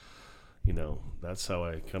that's how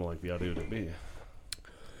I kind of like the audio to be.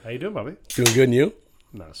 How you doing, Bobby? Doing good, and you?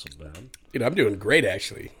 Not so bad. Dude, I'm doing great,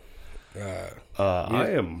 actually. I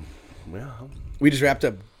am. Yeah. We just wrapped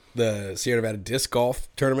up the Sierra Nevada disc golf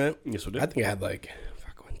tournament. Yes, we did. I think I had 1, 2, 3,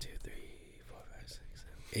 4, 5, 6,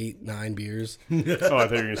 7, 8, 9 beers. Oh, I thought you were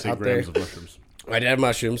going to say Out grams there. of mushrooms. I did have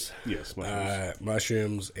mushrooms. Yes, mushrooms.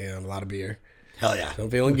 Mushrooms and a lot of beer. Hell yeah. So I'm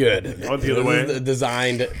feeling good. went the other way. This is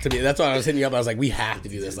designed to be. That's why I was hitting you up. I was like, we have to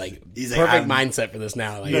do this. He's like, Perfect I'm- mindset for this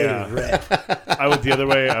now. Like, Yeah. I went the other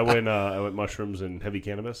way. I went mushrooms and heavy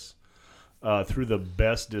cannabis. Through the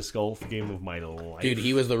best disc golf game of my life. dude,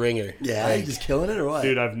 he was the ringer. Yeah, Like, you just killing it or what?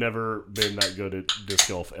 Dude, I've never been that good at disc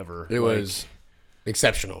golf ever. it was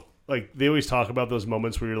exceptional. Like, they always talk about those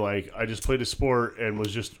moments where you're like, I just played a sport and was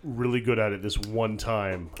just really good at it this one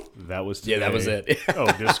time. That was today. Yeah, that was it. Oh,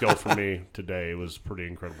 disc golf for me today was pretty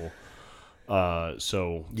incredible.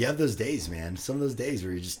 So You have those days, man. Some of those days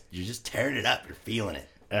where you're just tearing it up. You're feeling it.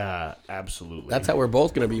 absolutely. That's how we're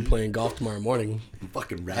both going to be playing golf tomorrow morning. I'm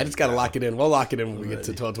fucking ready. I just got to lock it in. We'll lock it in when we get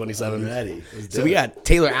to 12:27. I'm ready. Let's do So we it. got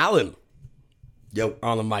Taylor Allen Yo.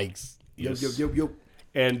 on the mics. Yes. Yo.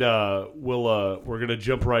 And we're gonna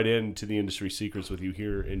jump right into the industry secrets with you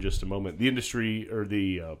here in just a moment. The industry or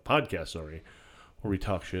the podcast, sorry, where we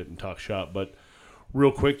talk shit and talk shop. But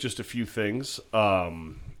real quick, just a few things.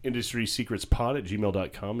 Industry secrets pod at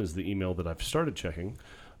gmail.com is the email that I've started checking.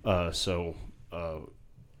 So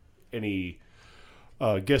any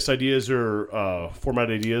guest ideas or format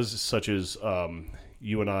ideas, such as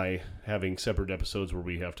you and I having separate episodes where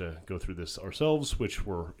we have to go through this ourselves, which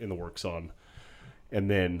we're in the works on. And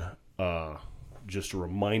then just a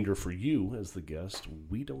reminder for you as the guest,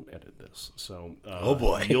 we don't edit this. So Oh,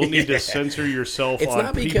 boy. you'll need to censor yourself It's on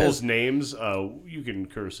not because- people's names. You can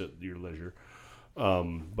curse at your leisure.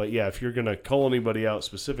 But yeah, if you're going to call anybody out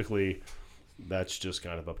specifically, that's just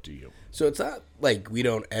kind of up to you. So it's not like we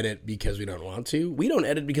don't edit because we don't want to. We don't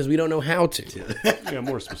edit because we don't know how to. Yeah,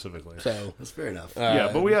 more specifically. So That's fair enough.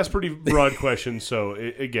 Yeah, but we ask pretty broad questions, so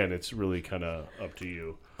again, it's really kind of up to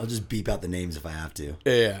you. I'll just beep out the names if I have to.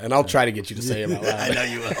 yeah, and I'll try to get you to say them out I loud. know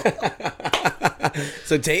you will.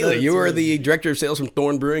 So Taylor, you are the director of sales from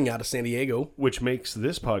Thorn Brewing out of San Diego. Which makes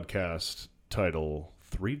this podcast title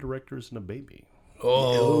 3 Directors and a Baby.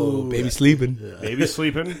 Oh, baby sleeping. Baby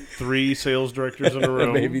sleeping, 3 sales directors in a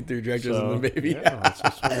row. Baby, 3 directors and the baby. Yeah, that's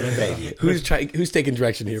just what And a baby. Who's taking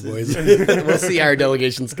direction here, boys? We'll see how our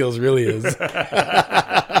delegation skills really is.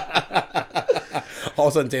 All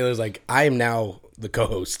of a sudden, Taylor's like, I am now the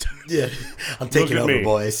co-host. Yeah. I'm taking at over, me.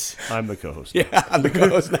 boys. I'm the co-host. Yeah, I'm the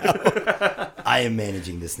co-host now. I am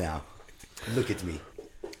managing this now. Look at me.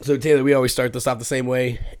 So, Taylor, we always start this off the same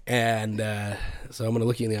way. And so I'm going to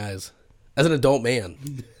look you in the eyes. As an adult man,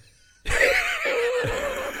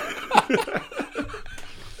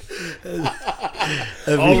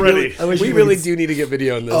 Already. I wish we you really could- do need to get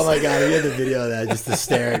video on this. Oh my god, we had the video of that just to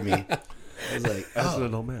stare at me. I was like, As an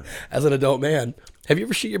adult man. As an adult man, have you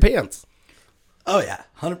ever shit your pants? oh yeah,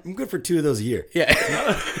 I'm good for 2 of those a year. Yeah.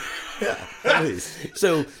 At least.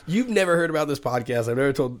 So you've never heard about this podcast. I've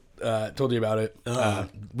never told you about it.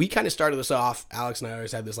 We kind of started this off. Alex and I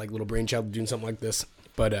always had this like little brainchild of doing something like this.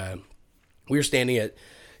 But we were standing at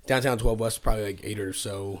downtown 12 West, probably like 8 or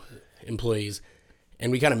so employees.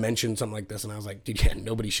 And we kind of mentioned something like this. And I was like, dude, yeah,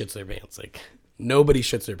 nobody shits their pants. Like, nobody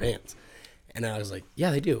shits their pants. And I was like, yeah,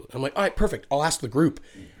 they do. I'm like, all right, perfect. I'll ask the group.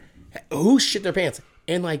 Who shit their pants?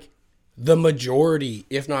 And like, the majority,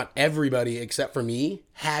 if not everybody except for me,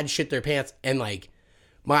 had shit their pants. And like,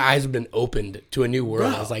 my eyes have been opened to a new world.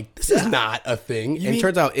 Bro, I was like, this is not a thing. And it mean-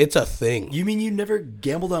 turns out it's a thing. You mean you never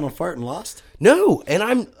gambled on a fart and lost? No. And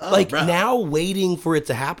I'm like bro. now waiting for it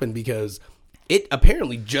to happen because it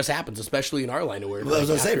apparently just happens, especially in our line of work. Well, I was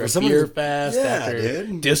Like, gonna say, after for a someone beer who's- fest, yeah, after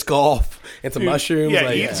dude. disc golf and some mushrooms. Yeah,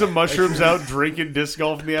 like, eating some mushrooms out, drinking disc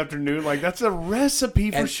golf in the afternoon. Like, that's a recipe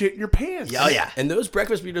for shitting your pants. Oh yeah. And those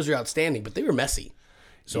breakfast burritos are outstanding, but they were messy.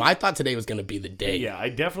 So I thought today was going to be the day. Yeah, I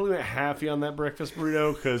definitely went halfy on that breakfast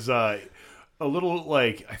burrito because a little,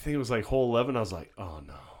 like, I think it was like hole 11. I was like, oh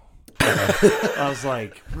no. I was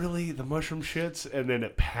like, really? The mushroom shits? And then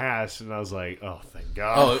it passed, and I was like, oh, thank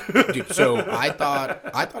God. Oh, dude, so I thought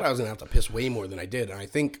I was gonna have to piss way more than I did, and I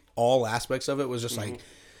think all aspects of it was just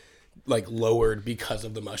like lowered because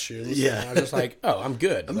of the mushrooms. Yeah. And I was just like, oh, I'm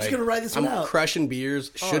good. I'm just gonna ride this one I'm out. crushing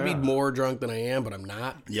beers. Should yeah. be more drunk than I am, but I'm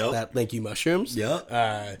not. Yep. Thank you, mushrooms. Yep.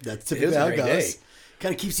 That's it was typically a how it great goes. day.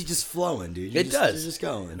 Kind of keeps you just flowing, dude. It does. You're just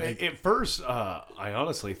going. At first, I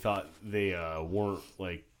honestly thought they weren't,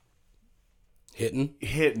 like, Hitting.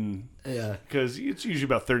 hitting Yeah. because it's usually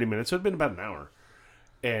about 30 minutes. So it'd been about an hour,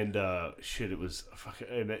 and shit, it was fucking,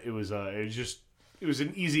 and it was just it was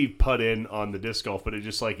an easy putt in on the disc golf, but it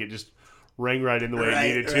just rang right in the way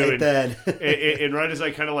it needed to. Right And, then. and right as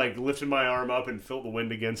I kind of like lifted my arm up and felt the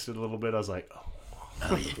wind against it a little bit, I was like,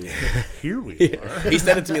 oh here we are. He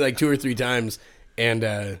said it to me like 2 or 3 times, and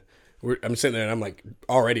I'm sitting there and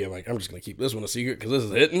I'm just gonna keep this one a secret because this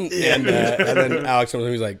is hitting. And then Alex comes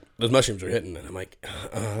and he's like, those mushrooms are hitting, and I'm like,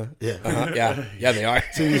 yeah, they are.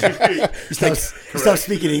 Stop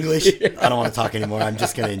speaking English. I don't want to talk anymore. I'm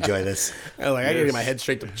just gonna enjoy this. I gotta get my head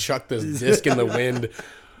straight to chuck this disc in the wind.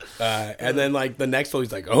 And then like the next one,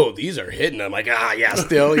 he's like, "Oh, these are hitting." I'm like, yeah,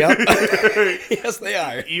 still, yep, yes, they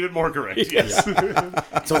are. Even more correct. Yes,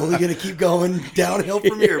 It's only gonna keep going downhill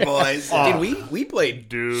from here, boys. Dude, we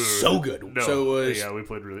played so good. No, So it was we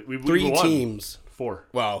played really. We 3 won. teams. 4.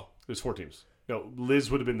 Wow, It was 4 teams. No,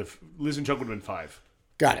 Liz would have been Liz and Chuck would have been 5.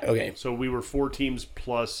 got it. Okay, So we were 4 teams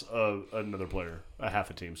plus another player, a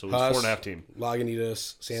half a team. So it was 4.5 team,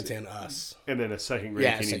 Lagunitas, Santan, us. and then a second grade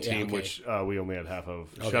Canyon team, okay. which we only had half of.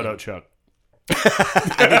 Shout out Chuck.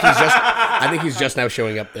 I think he's just now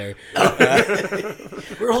showing up there.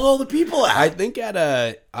 Where are all the people at? I think at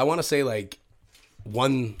I want to say like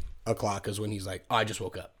 1 o'clock is when he's like, "Oh, I just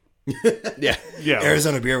woke up." Yeah.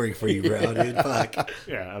 Arizona Beer Week for you, bro, dude. Fuck.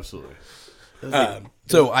 Yeah, absolutely.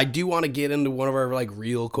 So I do want to get into one of our like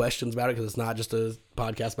real questions about it because it's not just a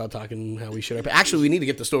podcast about talking how we shit our pants. Actually, we need to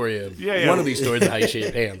get the story of one of these stories of how you shit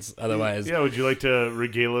your pants. Otherwise, Yeah, would you like to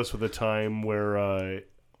regale us with a time where,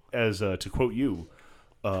 as to quote you,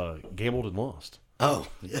 gambled and lost? Oh,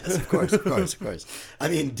 yes, of course. I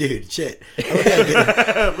mean, dude, shit.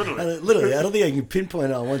 Literally, I don't think I can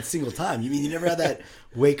pinpoint it on one single time. You mean you never had that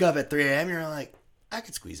wake up at 3 a.m. You're like, I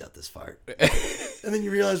could squeeze out this fart. And then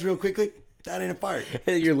you realize real quickly, that ain't a fart.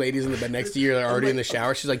 your lady's in the bed next to you, they're already in the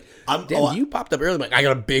shower. She's like, I'm- "Damn, oh, you popped up early." I'm like, "I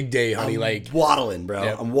got a big day, honey." Like, Waddling, bro.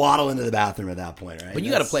 Yep. I'm waddling to the bathroom at that point, right? but you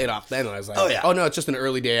got to play it off then. And I was like, Oh, yeah. "Oh no, it's just an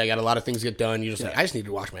early day. I got a lot of things to get done." You just like, I just need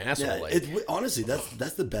to wash my asshole. Yeah, like, honestly,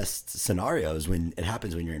 that's the best scenarios when it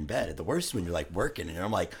happens when you're in bed. The worst is when you're like working and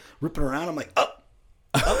I'm like ripping around. I'm like,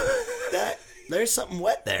 there's something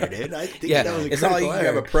wet there, dude. I think yeah, that was a it's not like critical you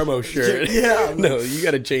have a error. promo shirt. Yeah. No, you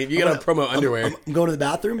got to change. You got to promo underwear. I'm going to the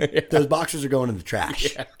bathroom. Those boxers are going in the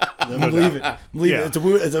trash. I'm leaving. Yeah.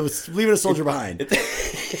 It's leaving a soldier behind.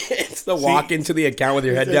 It's the walk into the account with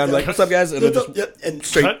your head down, like, "What's up, guys?" And then just Yep, and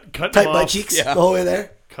straight. Cut tight them butt off. cheeks Yeah. the whole way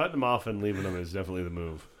there. Cutting them off and leaving them is definitely the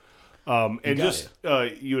move. And got just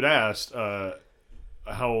you had asked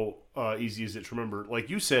how easy is it to remember? Like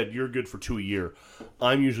you said, you're good for 2 a year.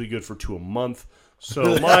 I'm usually good for 2 a month.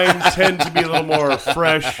 So mine tend to be a little more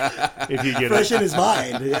fresh, if you get Fresh it. in his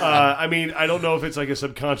mind. Yeah. I mean, I don't know if it's like a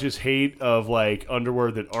subconscious hate of like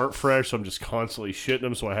underwear that aren't fresh, so I'm just constantly shitting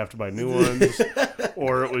them, so I have to buy new ones,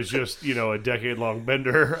 or it was just a decade-long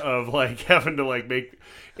bender of like having to like make.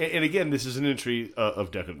 And again, this is an industry of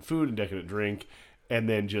decadent food and decadent drink. And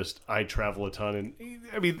then just, I travel a ton. And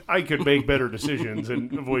I mean, I could make better decisions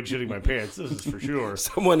and avoid shitting my pants. This is for sure.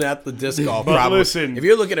 Someone at the disc golf. But probably, listen, if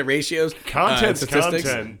you're looking at ratios, content's statistics,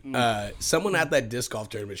 content. Someone at that disc golf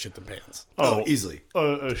tournament shit the pants. Oh, easily.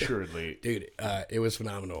 Assuredly. Dude, it was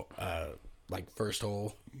phenomenal. Like first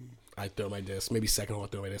hole, I throw my disc. Maybe second hole, I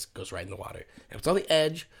throw my disc, goes right in the water. And it's on the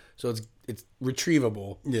edge, so it's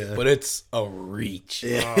retrievable. Yeah. But it's a reach.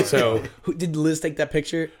 Yeah. So did Liz take that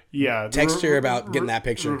picture? Yeah. Text her about getting that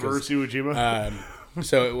picture. 'cause, Reverse Iwo Jima.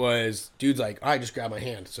 So it was, dude's like, "All right, just grab my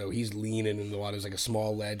hand." So he's leaning in the water. It's like a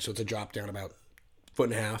small ledge, so it's a drop down about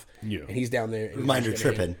 1.5 feet. Yeah. And he's down there. And he's Mind you're just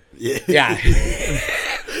getting tripping. Yeah.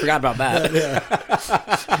 Forgot about that.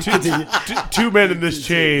 Two men in this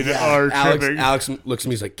chain are tripping. Alex looks at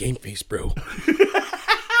me, he's like, "Game face, bro."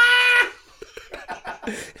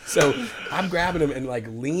 So I'm grabbing him and like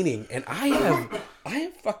leaning, and I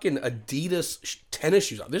have fucking Adidas tennis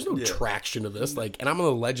shoes on. There's no traction to this, like, and I'm on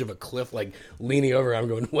the ledge of a cliff, like leaning over. I'm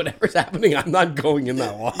going, whatever's happening, I'm not going in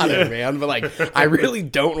that water, man. But like, I really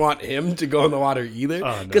don't want him to go in the water either,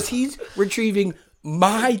 because he's retrieving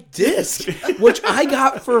my disc, which I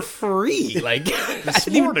got for free. Like, I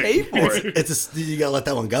didn't even pay for it. You gotta let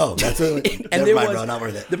that one go. That's what, And never there mind, was, bro. Not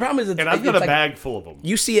worth it. the problem is, And I've got a bag full of them.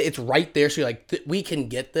 You see it, it's right there. So you're like, we can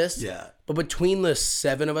get this. Yeah. But between the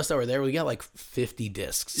 7 of us that were there, we got like 50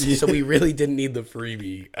 discs. So we really didn't need the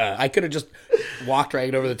freebie. I could have just walked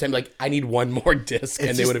right over the tent, like, I need one more disc,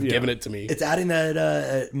 and they would have given it to me. It's adding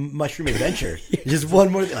that mushroom adventure. Just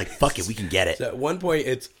one more. Like, fuck it, we can get it. So at one point,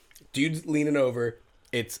 it's dude's leaning over.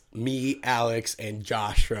 It's me, Alex, and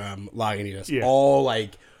Josh from Lagunitas. Yeah. All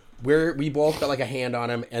like, we both got like a hand on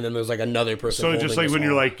him, and then there's like another person. So just holding like us when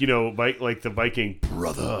you're all. like, like the Viking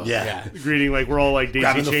brother. Yeah. Greeting, like we're all like daisy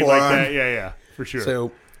Grabbing the chained like forearm. that. Yeah, for sure.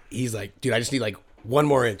 So he's like, "Dude, I just need like one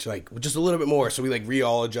more inch, like just a little bit more. So we like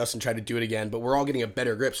all adjust and try to do it again, but we're all getting a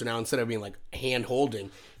better grip. So now instead of being like hand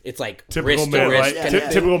holding, it's like Typical wrist to man, wrist. like,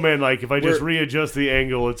 typical man, like if I just readjust the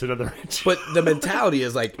angle, it's another inch. But the mentality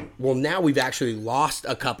is like, well, now we've actually lost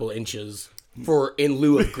a couple inches in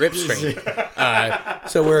lieu of grip strength.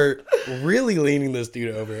 So we're really leaning this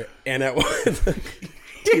dude over, and at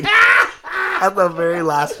the very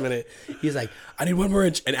last minute, he's like, I need one more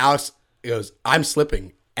inch, and Alex goes, I'm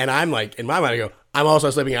slipping, and I'm like, in my mind, I go, I'm also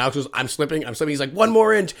slipping, and Alex goes, I'm slipping. He's like, one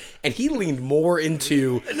more inch, and he leaned more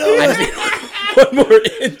into one more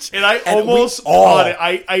inch, and I almost caught it.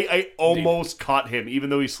 I almost caught him, even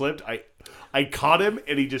though he slipped. I caught him,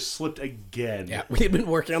 and he just slipped again. Yeah, we had been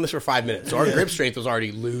working on this for 5 minutes, so our grip strength was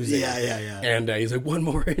already losing. Yeah. And he's like, one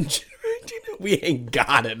more inch. We ain't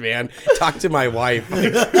got it, man. Talk to my wife. We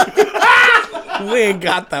ain't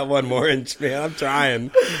got that one more inch, man. I'm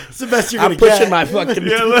trying. It's the best you're gonna I'm pushing get. my fucking.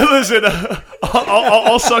 Yeah, listen,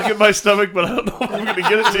 I'll suck in my stomach, but I don't know if I'm going to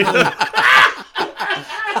get it to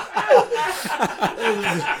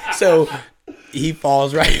you. So he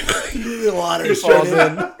falls right. The water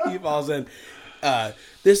He falls in.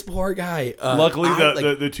 This poor guy. Luckily,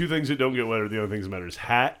 the two things that don't get wet are the only things that matter: his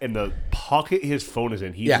hat and the pocket his phone is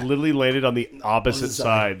in. He literally landed on the opposite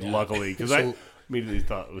side. Luckily, because I immediately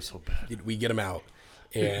thought it was so bad. We get him out,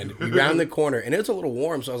 and we round the corner, and it's a little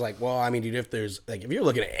warm. So I was like, well, I mean, dude, if you're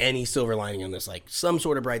looking at any silver lining on this, like some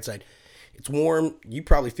sort of bright side, it's warm. You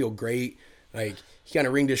probably feel great. Like he kind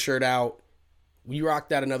of wringed his shirt out. We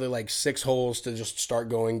rocked out another like 6 holes to just start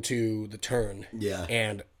going to the turn. Yeah.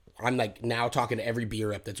 And I'm like now talking to every beer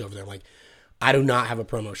rep that's over there. I'm like, I do not have a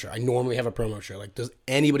promo shirt. I normally have a promo shirt. Like, does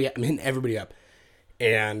anybody? I'm hitting everybody up.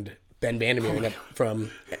 And Ben Vandermeer from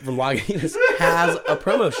Lagunitas has a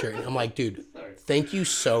promo shirt. And I'm like, dude, thank you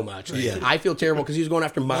so much. Like, I feel terrible because he was going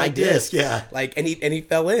after my disc. Yeah. Like, and he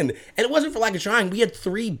fell in. And it wasn't for lack of trying. We had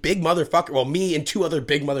 3 big motherfuckers. Well, me and 2 other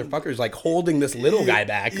big motherfuckers like holding this little guy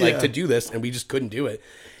back like to do this, and we just couldn't do it.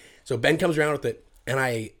 So Ben comes around with it, and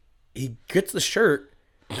he gets the shirt,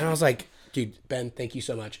 and I was like, dude, Ben, thank you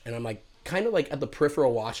so much. And I'm like, kind of like at the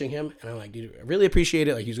peripheral watching him, and I'm like, dude, I really appreciate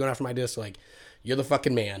it. Like, he was going after my disc. Like, you're the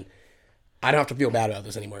fucking man. I don't have to feel bad about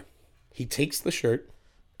this anymore. He takes the shirt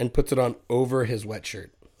and puts it on over his wet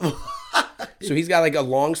shirt. So he's got like a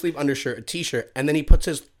long sleeve undershirt, a t-shirt, and then he puts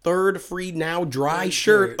his third free now dry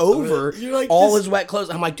shirt over like, all his wet clothes.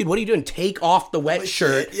 I'm like, dude, what are you doing? Take off the wet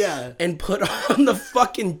shirt and put on the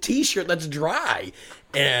fucking t-shirt that's dry.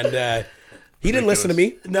 And he didn't listen to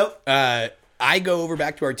me. Nope. I go over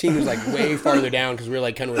back to our team who's like way farther down because we're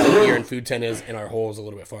like kind of where the beer and food tent is, and our hole is a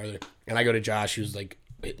little bit farther. And I go to Josh, who's like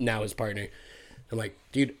now his partner. I'm like,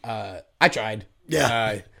 dude, I tried.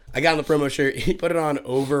 Yeah. I got on the promo shirt. He put it on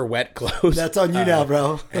over wet clothes. That's on you now,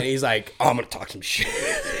 bro. And he's like, oh, I'm going to talk some shit.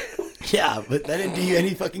 Yeah, but that didn't do you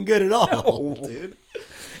any fucking good at all, dude.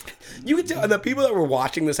 You could tell the people that were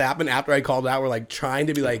watching this happen after I called out were like trying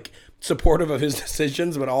to be like supportive of his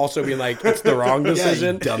decisions, but also being like, it's the wrong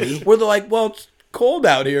decision. You dummy. Where they're like, well, it's cold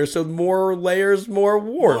out here, so more layers, more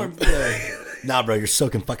warm. Nah, bro, you're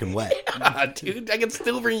soaking fucking wet. Dude, I can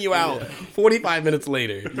still bring you out 45 minutes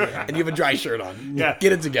later, and you have a dry shirt on. Yeah.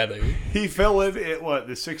 Get it together. He fell in at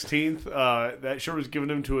the 16th. That shirt was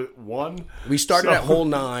given him to 1. We started at hole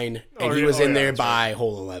 9, and he was in there by right.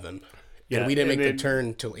 hole 11. Yeah, and we didn't and make then, the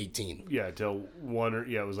turn till 18. Yeah, till 1 or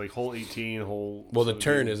it was like hole 18, hole. Well, the 17.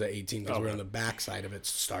 turn is at 18 because we're on the back side of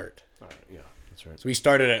its start. All right, yeah, that's right. So we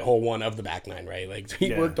started at hole 1 of the back 9, right? Like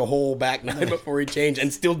he worked the whole back 9 before he changed,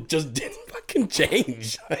 and still just didn't fucking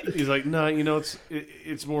change. He's like, no,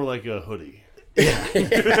 it's more like a hoodie.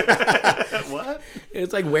 What?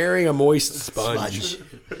 It's like wearing a moist sponge.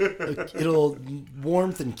 It'll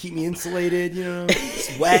warmth and keep me insulated,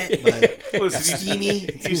 It's wet, but Listen, steamy.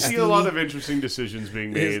 You see a lot of interesting decisions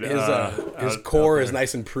being made. His core is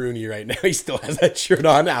nice and pruny right now. He still has that shirt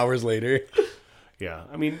on hours later. Yeah,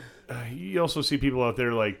 I mean, you also see people out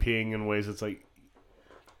there like peeing in ways that's like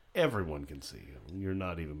everyone can see. You're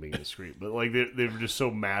not even being discreet, but like they're just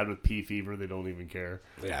so mad with pee fever they don't even care.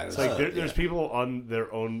 Yeah, it's like there's people on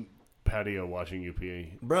their own patio watching you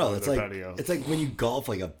pee. Bro, it's like when you golf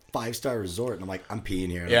like a 5-star resort, and I'm like, I'm peeing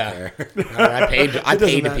here. I paid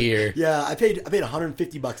to pee here. Yeah, I paid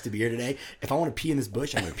 $150 to be here today. If I want to pee in this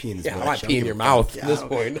bush, I'm gonna pee in this bush. I might pee in your mouth at this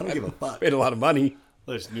point. I don't give a fuck. Paid a lot of money.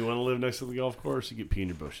 Listen, you want to live next to the golf course? You get pee in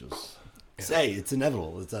your bushes. Say it's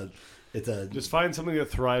inevitable. It's a just find something that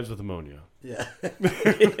thrives with ammonia. Yeah.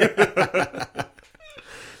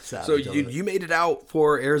 So you made it out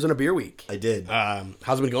for Arizona Beer Week. I did.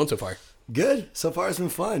 How's it been going so far? Good. So far, it's been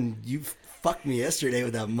fun. You fucked me yesterday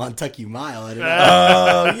with that Montucky Mile. I don't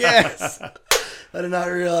know. Oh yes. I did not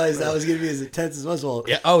realize that was going to be as intense as possible.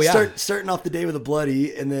 Yeah. Oh, yeah. Starting off the day with a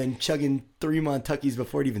bloody and then chugging 3 Montuckies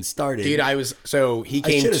before it even started. Dude, he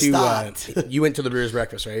came should've to, stopped. you went to the Brewers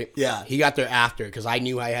Breakfast, right? Yeah. He got there after because I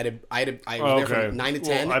knew I was there from 9 to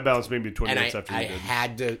 10. Well, I bounced maybe 20 and minutes after you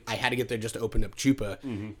did. I had to get there just to open up Chupa.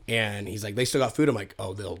 And he's like, they still got food. I'm like,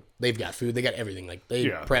 oh, they've got food. They got everything. Like, they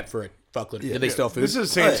prep for a fuckload. Did they still have food? This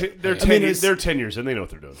is saying they're 10 years and they know what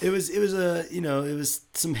they're doing. It was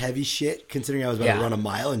some heavy shit considering I was about to run a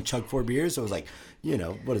mile and chug 4 beers. So it was like,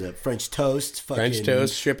 what is it? French toast,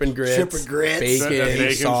 shrimp and grits,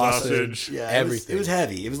 bacon, sausage, yeah, everything. It was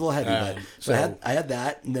heavy. It was a little heavy, but so I had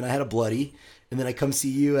that, and then I had a bloody, and then I come see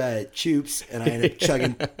you at Choops, and I ended up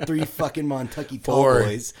chugging 3 fucking Montucky Tall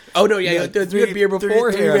Boys. Oh no, yeah, you had beer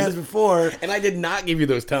before, 3 rounds before, and I did not give you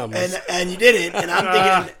those Tums, and you didn't, and I'm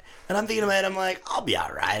thinking. And I'm thinking about it, I'm like, I'll be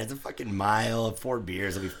all right. It's a fucking mile of 4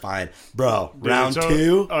 beers. I'll be fine. Bro, round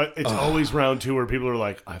 2? It's always round 2 where people are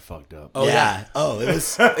like, I fucked up. Oh, yeah. Oh, it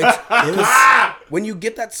was... when you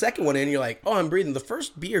get that second one in, you're like, oh, I'm breathing. The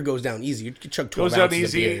first beer goes down easy. You can chug 12 goes down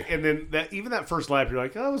ounces easy, of beer. and then even that first lap, you're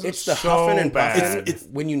like, oh, it's the so huffing and bad. puffing. It's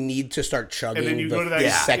when you need to start chugging. And then you go to that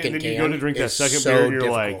second and then you can. go to drink that second so beer, and you're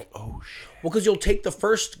difficult. like, oh shit. Well, because you'll take the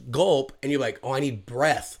first gulp and you're like, oh, I need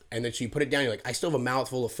breath. And then so you put it down, you're like, I still have a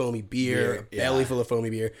mouthful of foamy beer, a belly full of foamy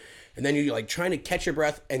beer. And then you're like trying to catch your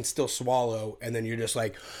breath and still swallow. And then you're just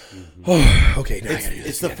like, oh, okay, now I gotta do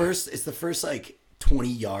this. It's the first like 20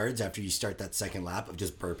 yards after you start that second lap of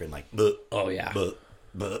just burping like, bleh, oh, yeah. bleh,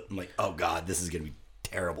 bleh. I'm like, oh God, this is going to be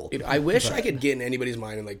terrible. Dude, I wish I could get in anybody's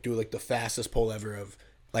mind and like do like the fastest pull ever of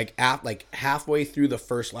like halfway through the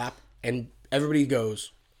first lap and everybody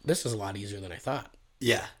goes, this is a lot easier than I thought.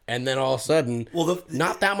 Yeah. And then all of a sudden,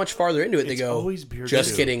 not that much farther into it, they go, always beer just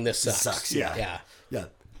too. kidding, this sucks. Sucks, yeah.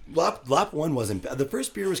 Lap 1 wasn't bad. The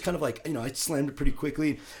first beer was kind of like, I slammed it pretty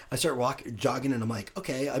quickly. I start jogging and I'm like,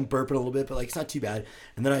 okay, I'm burping a little bit, but like, it's not too bad.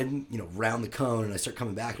 And then I, round the cone and I start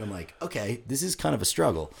coming back and I'm like, okay, this is kind of a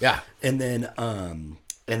struggle. Yeah. And then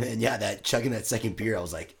that chugging that second beer, I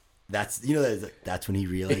was like, that's when he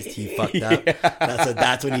realized he fucked up.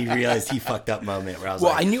 That's when he realized he fucked up moment where I was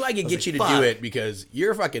I knew I could get you to do it because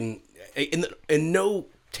you're fucking in no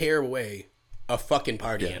terrible way a fucking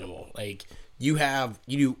party animal. Like you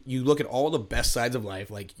look at all the best sides of life.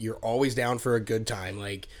 Like you're always down for a good time.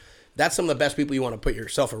 Like that's some of the best people you want to put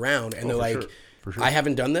yourself around. And they're like, For sure. I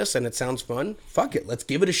haven't done this and it sounds fun. Fuck it, let's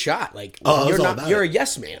give it a shot. Like you're a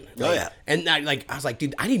yes man. Like, yeah. And I was like,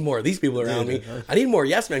 dude, I need more of these people around me. I need more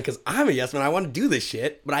yes men because I'm a yes man. I want to do this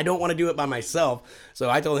shit, but I don't want to do it by myself. So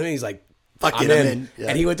I told him, he's like, fuck it, I'm in. Yeah.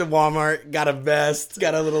 And he went to Walmart, got a vest,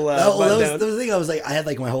 got a little that was the thing. I was like, I had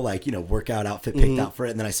like my whole workout outfit picked out for it,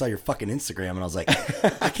 and then I saw your fucking Instagram, and I was like,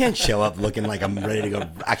 I can't show up looking like I'm ready to go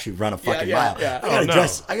actually run a fucking mile. Yeah.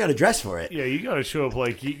 I gotta dress for it. Yeah, you gotta show up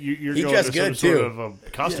like you're he going to some good sort too. of a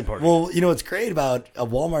costume party. Well, what's great about a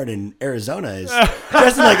Walmart in Arizona is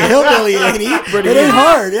dressing like a hillbilly ain't it ain't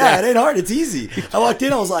hard. Yeah, it ain't hard. It's easy. I walked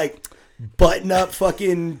in, I was like, button up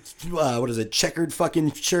fucking checkered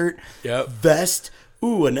fucking shirt, vest.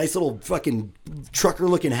 Ooh, a nice little fucking trucker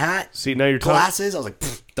looking hat. See, now you're glasses. I was like,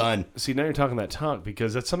 done. See, now you're talking that talk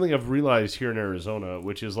because that's something I've realized here in Arizona,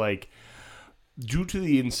 which is like, due to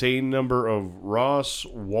the insane number of Ross,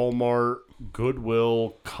 Walmart,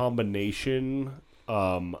 Goodwill combination,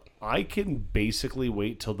 I can basically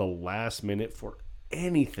wait till the last minute for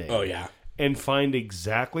anything. Oh, yeah. And find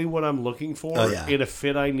exactly what I'm looking for in a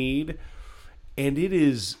fit I need. And it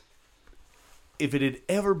is, if it had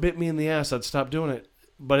ever bit me in the ass, I'd stop doing it.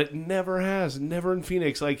 But it never has. Never in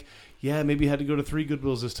Phoenix. Like, yeah, maybe I had to go to 3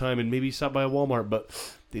 Goodwills this time and maybe stop by a Walmart, but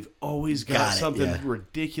they've always got something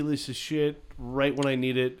ridiculous as shit right when I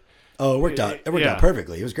need it. Oh, it worked out. It worked out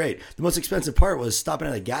perfectly. It was great. The most expensive part was stopping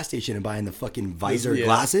at a gas station and buying the fucking visor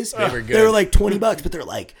glasses. They were like $20, but they're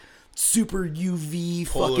like super UV,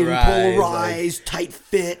 fucking polarized, tight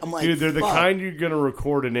fit. I'm like, dude, they're the kind you're gonna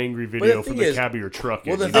record an angry video from the cab of your truck.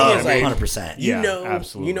 Well, the thing is, like, 100%.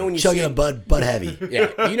 Absolutely. You know when you chugging see a Bud Heavy.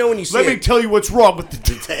 Yeah, you know when you see. Let me tell you what's wrong with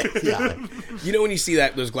the. You know when you see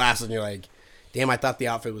those glasses and you're like, damn, I thought the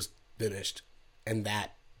outfit was finished, and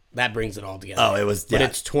that brings it all together. Oh, it was. But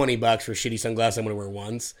it's $20 for shitty sunglasses I'm gonna wear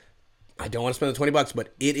once. I don't want to spend the $20,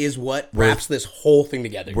 but it is what wraps this whole thing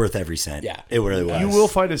together. Worth every cent. Yeah. It really was. You will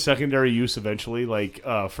find a secondary use eventually. Like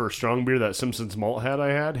for strong beer, that Simpsons malt hat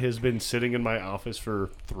I had has been sitting in my office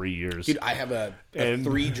for 3 years. Dude, I have a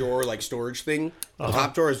 3-drawer like storage thing. The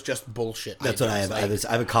top drawer is just bullshit. That's what I have. I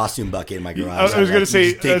have a costume bucket in my garage. I was going to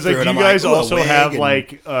say, do you guys also have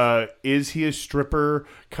like, is he a stripper?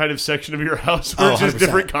 kind of section of your house where Oh, it's just 100%.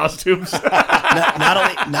 different costumes?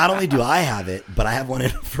 Not only do I have it, but I have one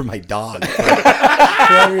for my dog.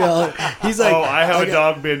 He's like, I have a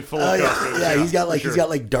dog bin full of costumes. yeah, he's got like for he's sure. got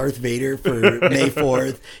like Darth Vader for May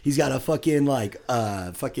 4th. He's got a fucking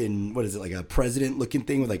what is it, like a president looking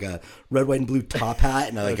thing with like a red, white, and blue top hat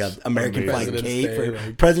and like a That's American flag amazing. cape for President's Day,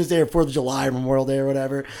 like- President's Day or 4th of July or Memorial Day or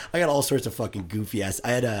whatever. I got all sorts of fucking goofy ass.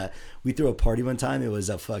 We threw a party one time. It was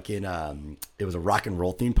a fucking it was a rock and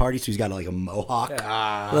roll theme party. So he's got like a mohawk,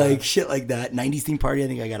 like shit like that. 90s theme party. I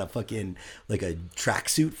think I got a fucking like a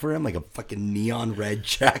tracksuit for him, like a fucking neon red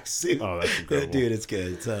tracksuit. Oh, that's incredible. Dude, it's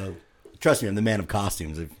good. So trust me, I'm the man of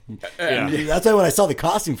costumes. Yeah. That's why when I saw the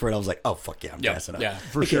costume for it, I was like, oh fuck yeah, I'm Yeah, dressing up. yeah,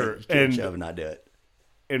 for You can't- sure. you can't And- show up and not do it.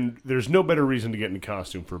 And there's no better reason to get in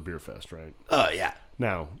costume for a beer fest, right? Oh yeah.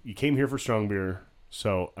 Now, you came here for strong beer,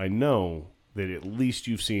 so I know that at least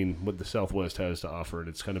you've seen what the Southwest has to offer at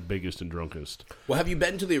its kind of biggest and drunkest. Well, have you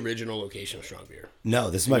been to the original location of Strong Beer? No,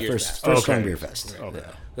 this is my Years first past. Strong Okay. Beer Fest. Okay.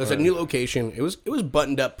 Yeah. There's a new location. It was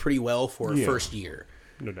buttoned up pretty well for a Yeah. first year.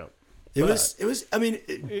 No doubt. It was. I mean,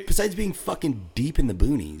 besides being fucking deep in the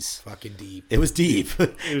boonies, Fucking deep. it was deep.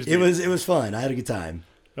 was It was fun. I had a good time.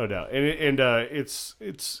 No doubt. And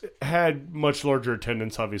it's had much larger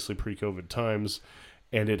attendance, obviously, pre-COVID times,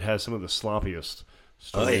 and it has some of the sloppiest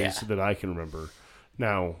stories yeah. that I can remember.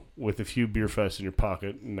 Now, with a few beer fests in your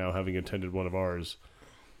pocket, and now having attended one of ours,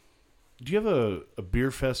 do you have a beer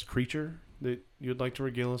fest creature that you'd like to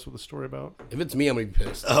regale us with a story about? If it's me, I'm gonna be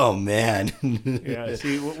pissed. Oh man. Yeah,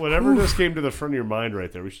 see, whatever just came to the front of your mind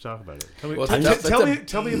right there, we should talk about it. Tell me, Well,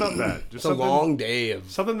 tell me about that. Just It's a long day of.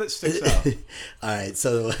 something that sticks out. All right,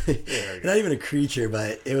 so not even a creature,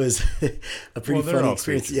 but it was a pretty Well, they're funny all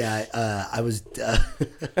experience. creatures. Yeah, I was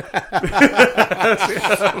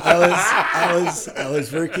I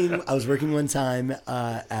was working one time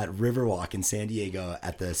at Riverwalk in San Diego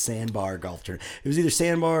at the Sandbar golf tournament. It was either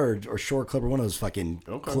Sandbar or Shore Club or one of those fucking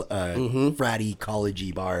fratty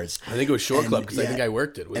collegey bars. I think it was Shore And, Club because I yeah, think I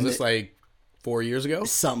worked it. Was and this like 4 years ago?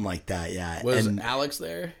 something like that. Yeah, Was and Alex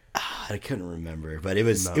there? I couldn't remember, but it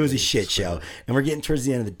was a shit show. And we're getting towards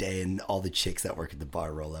the end of the day, and all the chicks that work at the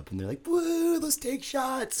bar roll up, and they're like, "Woo, let's take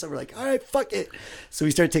shots." So we're like, "All right, fuck it." So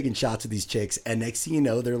we start taking shots with these chicks, and next thing you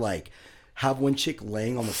know, they're like, have one chick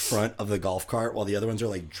laying on the front of the golf cart while the other ones are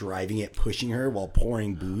like driving it, pushing her while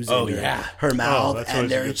pouring booze in her mouth, that's and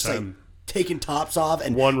always a they're good just like time. taking tops off.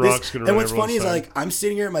 And One rock's gonna And run what's funny is everyone's like I'm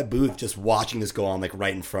sitting here at my booth just watching this go on like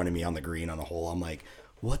right in front of me on the green on a hole. I'm like,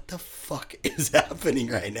 what the fuck is happening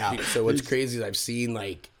right now? So what's crazy is I've seen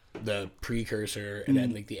like the precursor and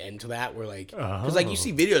then like the end to that where like because like you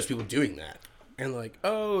see videos of people doing that and like,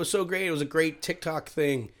 oh, so great, it was a great TikTok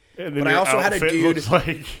thing. And then But I your also had a outfit dude. looks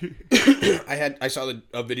like I saw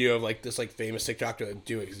a video of like this like famous TikToker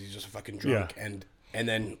do it because he's just fucking drunk Yeah. and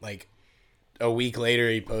then like a week later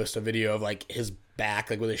he posts a video of like his back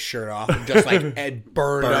like with his shirt off and just like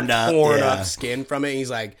burned up, torn yeah. up skin from it. And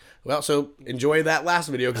he's like, well, so enjoy that last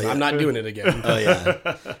video because I'm not doing it again. Oh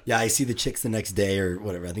yeah, yeah. I see the chicks the next day or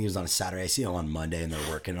whatever. I think it was on a Saturday. I see them on Monday and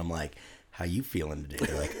they're working. I'm like, "How you feeling today?"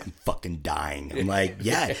 They're like, "I'm fucking dying." I'm like,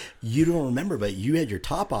 "Yeah, you don't remember, but you had your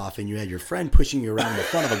top off and you had your friend pushing you around the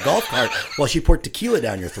front of a golf cart while she poured tequila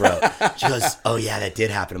down your throat." She goes, "Oh yeah, that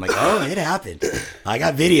did happen." I'm like, "Oh, it happened. I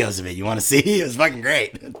got videos of it. You want to see? It was fucking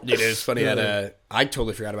great." Dude, it was funny. I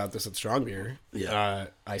totally forgot about this at Strong Beer. Yeah.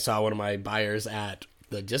 I saw one of my buyers at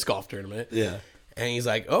the disc golf tournament. Yeah. And he's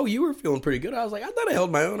like, "Oh, you were feeling pretty good." I was like, "I thought I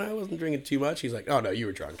held my own. I wasn't drinking too much." He's like, "Oh no, you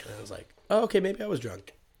were drunk." And I was like, "Oh, okay, maybe I was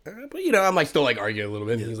drunk." But you know, I'm like still like arguing a little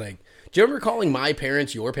bit. And he's like, "Do you remember calling my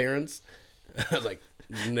parents your parents?" I was like,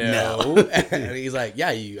 "No." And he's like, "Yeah,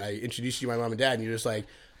 I introduced you to my mom and dad, and you're just like,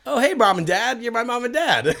 oh hey, mom and dad, you're my mom and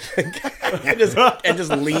dad." and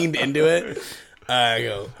just leaned into it. I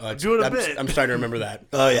go, Do it a bit. I'm starting to remember that.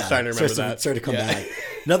 Oh yeah, I'm starting to remember Starts that. Started to come Yeah. back.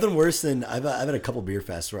 Nothing worse than I've had a couple beer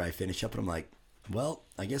fests where I finish up and I'm like, well,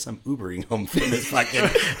 I guess I'm Ubering home from this fucking.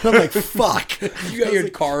 And I'm like, fuck. You got your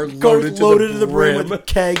car Cars loaded to the brim brim. with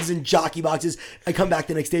kegs and jockey boxes. I come back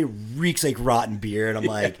the next day, reeks like rotten beer, and I'm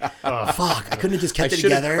like, fuck. I couldn't have just I kept it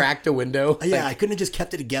should have together. cracked a window. Yeah, I couldn't have just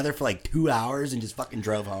kept it together for like 2 hours and just fucking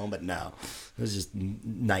drove home. But no, it was just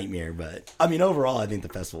nightmare. But I mean, overall, I think the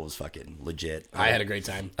festival was fucking legit. I had a great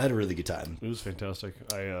time. I had a really good time. it was fantastic.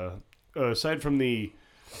 I aside from the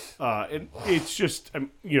and it's just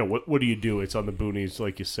you know what do you do? It's on the boonies,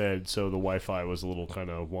 like you said, so the Wi-Fi was a little kind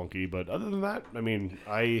of wonky. But other than that, I mean,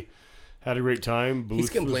 I had a great time. Booth He's was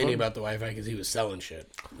complaining fun. about the Wi-Fi because he was selling shit.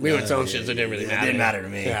 We weren't selling shit, so it didn't really It matter. didn't matter to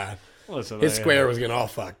me. Yeah. Listen, His square was getting all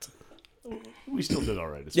fucked. We still did all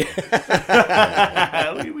right.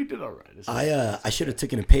 We did all right. I should have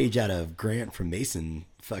taken a page out of Grant from Mason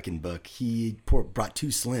fucking book. He brought 2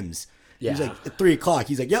 Slims. He was Yeah. like, at 3 o'clock,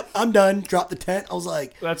 he's like, yep, I'm done. Drop the tent. I was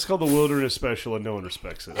like, That's called the Wilderness Special, and no one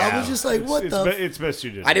respects it. I was just like, what it's, the? it's best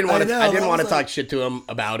you did. I didn't want to. I know, I didn't I want to was talk like- shit to him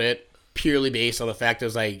about it purely based on the fact I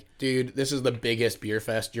was like, dude, this is the biggest beer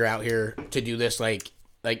fest. You're out here to do this, like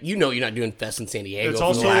you're not doing fest in San Diego. It's for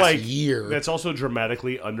also the last like year. That's also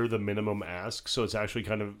dramatically under the minimum ask, so it's actually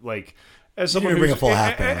kind of like as didn't someone bring who's a full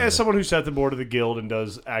half pound, as someone who's at the board of the guild and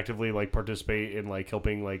does actively like participate in like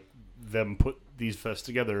helping like them put these fests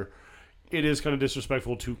together. It is kind of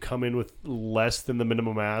disrespectful to come in with less than the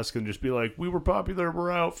minimum ask and just be like, we were popular,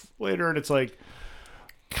 we're out later, and it's like,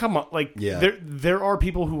 come on, like Yeah. there are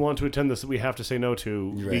people who want to attend this that we have to say no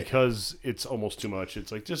to Right. because it's almost too much.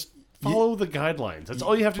 It's like just follow the guidelines. That's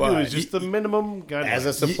all you have to do But is just the minimum guidelines. As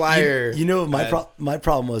a supplier, You know, my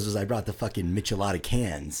problem was I brought the fucking Michelada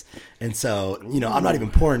cans, and so I'm not even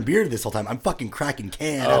pouring beer this whole time. I'm fucking cracking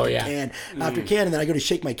can Oh, after yeah. can after can, and then I go to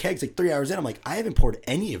shake my kegs like 3 hours in. I'm like, I haven't poured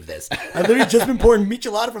any of this. I've literally just been pouring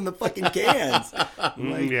Michelada from the fucking cans. I'm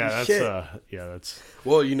like, yeah, that's shit. that's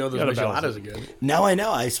well, those gotta balance micheladas it. are good. Now I know.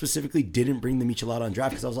 I specifically didn't bring the Michelada on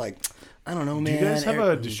draft because I was like, I don't know, man. Do you guys have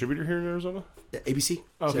a distributor here in Arizona? ABC?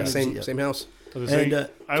 Okay. Same house. I was saying, And,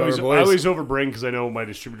 I our always boys. overbring because I know my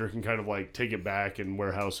distributor can kind of like take it back and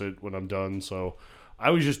warehouse it when I'm done. So I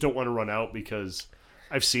always just don't want to run out because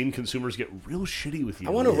I've seen consumers get real shitty with you.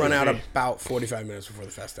 I want to run out about 45 minutes before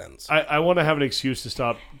the fest ends. I want to have an excuse to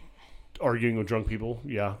stop arguing with drunk people.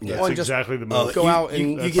 Yeah, that's Well, and just- exactly the move. Go out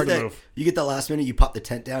and you that's get the that. move. You get that last minute. You pop the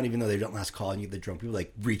tent down, even though they don't last call, and you get the drunk people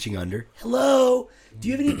like reaching under. Hello, do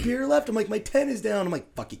you have any beer left? I'm like, my tent is down. I'm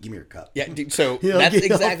like, fuck it, give me your cup. Yeah, dude, so Yeah, that's yeah.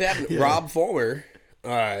 exactly what happened. Yeah. Rob Fuller,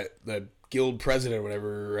 the guild president or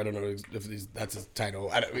whatever, I don't know if that's his title.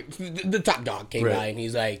 The top dog came Right. by and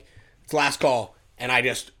he's like, it's last call. And I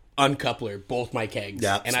just uncoupler both my kegs.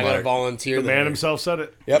 Yeah, and I got to smart. volunteer The there. man himself said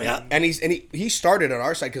it. Yep. Yeah. And he started on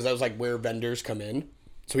our side because I was like, where vendors come in.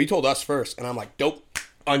 So he told us first. And I'm like, dope,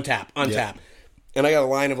 untap. Yeah. And I got a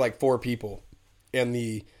line of like 4 people. And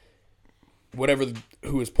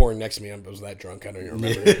who was pouring next to me, I was that drunk. I don't even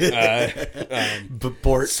remember. But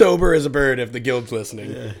port. Sober as a bird if the guild's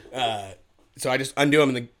listening. So I just undo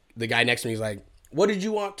him, and the guy next to me is like, what did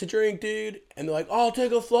you want to drink, dude? And they're like, oh, I'll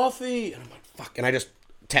take a Fluffy. And I'm like, fuck. And I just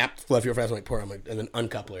tapped Fluffy real fast. I'm like, pour it. I'm like, and then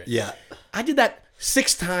uncoupler it. Yeah. I did that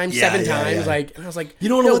 6 times, Yeah, 7 yeah, times. yeah. Like, and I was like, You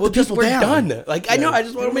don't wanna no, let the just people we're down. done. Like, I know, I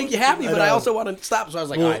just want to make you happy, but I know. also want to stop. So I was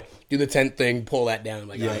like, all right, do the 10th thing, pull that down. I'm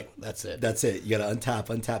like, all right, that's it. That's it. You gotta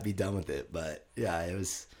untap, be done with it. But yeah,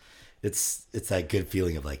 it's that good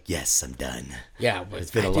feeling of like, yes, I'm done. Yeah, but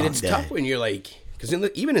It's been a dude, long it's day. tough when you're like, because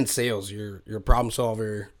even in sales, you're a problem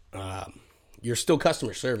solver. You're still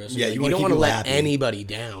customer service. Yeah, Like, you you wanna don't keep want to people let happy. anybody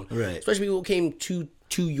down, Right. Especially people who came to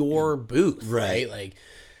your booth, Right. Like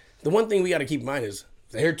the one thing we got to keep in mind is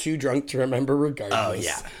they're too drunk to remember regardless. Oh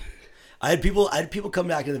yeah. I had people come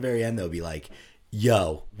back at the very end though, be like,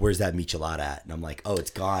 yo, where's that Michelada at? And I'm like, oh,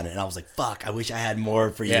 it's gone. And I was like, fuck, I wish I had more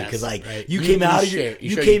for you. Yes, Because like right. you You came out of share- you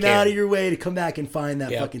you showed came you out care. of your way to come back and find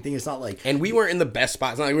that Yep. fucking thing. It's not like And we weren't in the best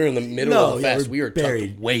spot. It's not like we were in the middle no, of the yeah, fest. We were buried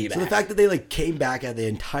tucked way back. So the fact that they like came back at the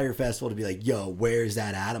entire festival to be like, yo, where's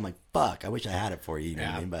that at? I'm like, fuck, I wish I had it for you. You know what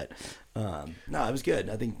I Yeah. mean? But no, it was good.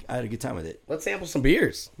 I think I had a good time with it. Let's sample some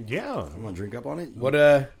beers. Yeah. I'm gonna drink up on it.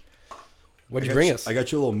 What'd you bring us? I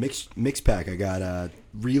got you a little mix pack. I got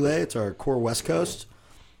Relay. It's our core West Coast.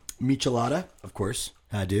 Michelada, of course.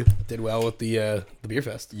 I do. Did well with the beer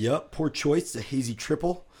fest. Yep. Poor Choice. It's a hazy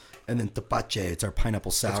triple. And then Tapache. It's our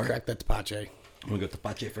pineapple sour. Let's crack that Tapache. I'm going to go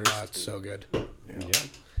Tapache first. Oh, it's so good. Yeah.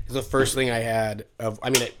 It's the first thing I had of. I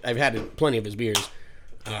mean, I've had plenty of his beers,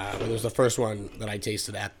 but it was the first one that I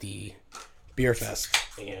tasted at the beer fest,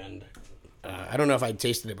 and I don't know if I'd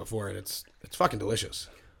tasted it before, and it's fucking delicious.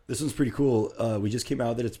 This one's pretty cool. We just came out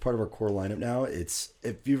with it. It's part of our core lineup now. It's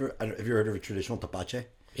if you ever heard of a traditional Tapache.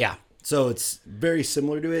 Yeah, So it's very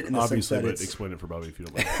similar to it in the Obviously, sense that but it's... explain it for Bobby if you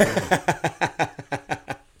don't mind.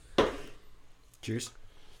 Cheers.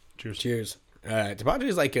 Cheers. cheers. Tapache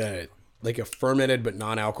is like a fermented but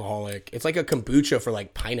non-alcoholic. It's like a kombucha for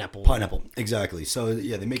like pineapple. Pineapple, exactly. So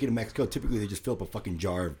yeah, they make it in Mexico. Typically, they just fill up a fucking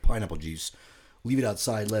jar of pineapple juice, leave it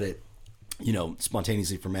outside, let it,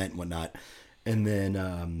 spontaneously ferment and whatnot, and then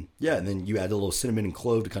and then you add a little cinnamon and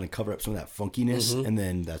clove to kind of cover up some of that funkiness, and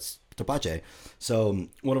then that's Tapache. So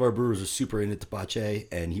one of our brewers was super into Tapache,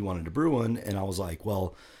 and he wanted to brew one, and I was like,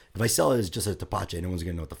 well, if I sell it as just a Tapache, no one's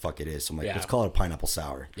gonna know what the fuck it is. So I'm like, Yeah. let's call it a pineapple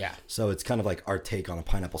sour. Yeah. So it's kind of like our take on a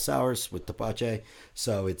pineapple sours with Tapache.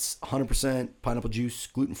 So it's 100% pineapple juice,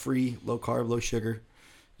 gluten free, low carb, low sugar.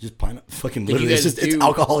 Just pineapple. Fucking Did you literally, guys it's do-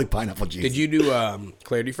 alcoholic pineapple juice. Did you do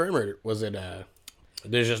Clarity Firm, or was it?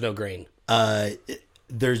 There's just no grain.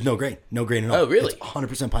 There's no grain at all. Oh, really? It's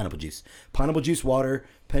 100% pineapple juice. Pineapple juice, water,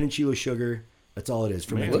 pen and chilo sugar. That's all it is.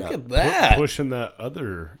 Look at that. Pushing that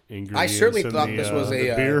other ingredient. I certainly thought this was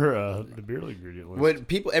the beer ingredient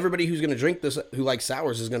list. What everybody who's going to drink this, who likes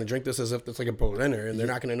sours, is going to drink this as if it's like a Berliner, and they're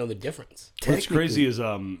not going to know the difference. What's crazy is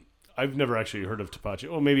I've never actually heard of Tapache.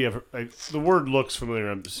 Well, maybe the word looks familiar.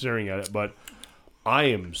 I'm staring at it, but I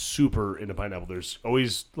am super into pineapple. There's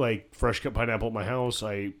always like fresh cut pineapple at my house.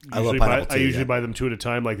 I love pineapple too, I usually buy them 2 at a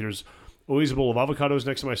time. Like there's always a bowl of avocados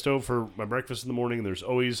next to my stove for my breakfast in the morning. There's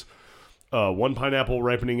always one pineapple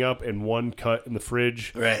ripening up and one cut in the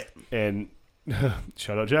fridge. Right. And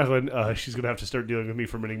shout out Jacqueline. She's gonna have to start dealing with me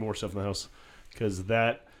fermenting more stuff in the house because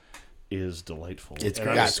that is delightful. It's And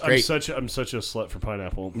great. Yeah, it's great. I'm such a slut for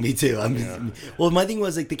pineapple. Me too. Well, my thing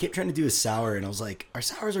was like they kept trying to do a sour, and I was like, our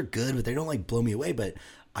sours are good, but they don't like blow me away. But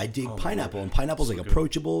I dig pineapple, and pineapple's like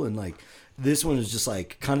approachable, and like this one is just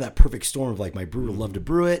like kind of that perfect storm of like my brewer would love to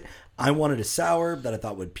brew it. I wanted a sour that I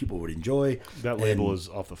thought people would enjoy. That label is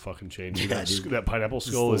off the fucking chain. Yeah, That pineapple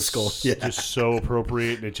skull is yeah. just so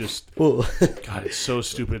appropriate, and it just Well, God, it's so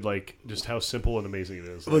stupid. Like just how simple and amazing it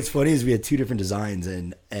is. what's funny is we had 2 different designs,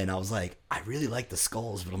 and I was like, I really like the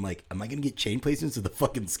skulls, but I'm like, am I gonna get chain placements with the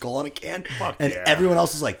fucking skull on a can? Fuck and yeah. everyone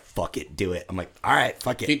else is like, fuck it, do it. I'm like, all right,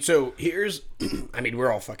 fuck it. Dude, so here's, I mean,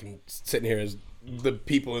 we're all fucking sitting here as the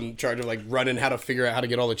people in charge of like running how to figure out how to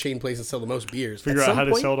get all the chain places to sell the most beers. Figure out how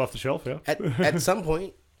to sell it off the shelf. Yeah. At some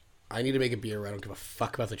point, I need to make a beer where I don't give a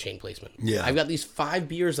fuck about the chain placement. Yeah. I've got these 5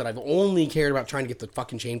 beers that I've only cared about trying to get the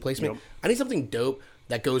fucking chain placement. Yep. I need something dope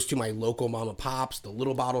that goes to my local mom and pops, the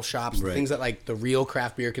little bottle shops, the Right. things that like the real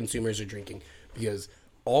craft beer consumers are drinking. Because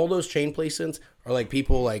all those chain placements are like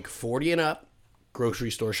people like 40 and up grocery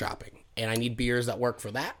store shopping. And I need beers that work for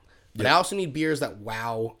that. But I also need beers that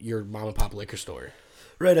wow your mom and pop liquor store.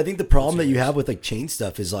 Right. I think the problem that you have with like chain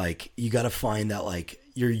stuff is like you got to find that like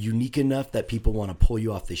you're unique enough that people want to pull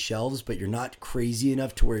you off the shelves, but you're not crazy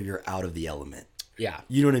enough to where you're out of the element. Yeah.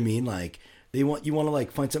 You know what I mean? Like you want to like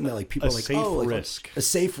find something that like people A are like, safe oh, like, risk. a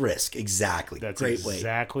safe risk. Exactly. That's great way.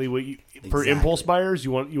 exactly what you for Exactly. impulse buyers.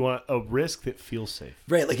 You want a risk that feels safe.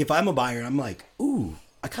 Right. Like if I'm a buyer and I'm like, ooh,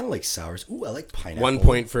 I kind of like sours. Ooh, I like pineapple. 1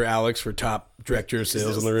 point for Alex for top director of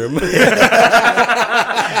sales in the room.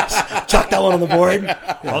 Chuck that one on the board.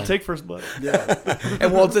 I'll take first blood.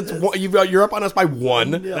 And well, you're up on us by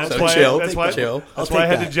 1. That's so why. chill. That's why. chill. That's I'll why I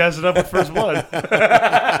take had to that. jazz it up with first blood.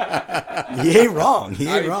 He ain't wrong. He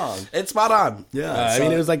ain't wrong. It's spot on. Yeah, I so-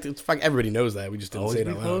 mean, it was like it's fuck. Everybody knows that. We just didn't Always say it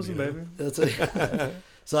be out loud. closing, you know? baby. That's it.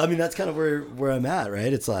 So I mean that's kind of where I'm at,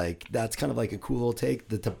 right? It's like that's kind of like a cool little take.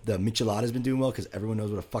 The michelada's been doing well because everyone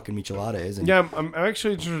knows what a fucking michelada is. And Yeah, I'm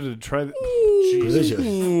actually interested to try that. Jesus.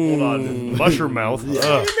 Hold on. Mushroom mouth.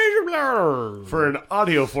 Ugh. For an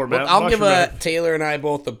audio format. I'll give mushroom mouth. Taylor and I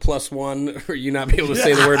both the +1 for you not being able to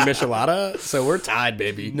say the word michelada. So we're tied,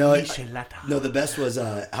 baby. no, the best was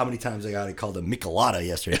how many times I got it called a michelada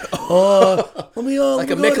yesterday. Let me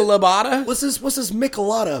Like a Michelabada? What's this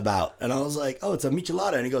michelada about? And I was like, oh, it's a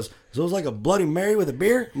michelada. And he goes, so it's like a Bloody Mary with a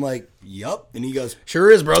beer? I'm like, yup. And he goes,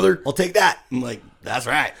 Sure is, brother. I'll take that. I'm like, that's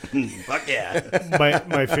right. Fuck yeah.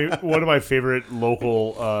 my favorite, one of my favorite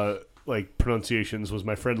local like pronunciations was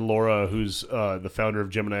my friend Laura, who's the founder of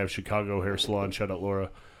Gemini of Chicago Hair Salon. Shout out Laura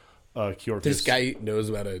Kyorkis. This guy knows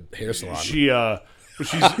about a hair salon. She's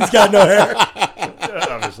He's got no hair.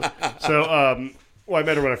 obviously. So well, I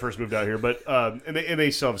met her when I first moved out here, but and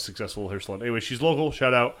they still have a successful hair salon. Anyway, she's local.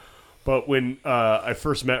 Shout out. But when I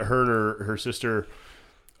first met her and her sister,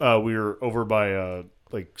 we were over by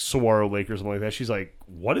like Saguaro Lake or something like that. She's like,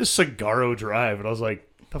 "What is Sagaro Drive?" And I was like,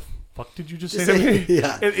 "The fuck did you just say to me?"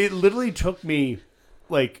 Yeah. It literally took me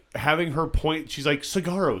like having her point. She's like,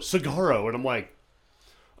 "Sagaro," and I'm like,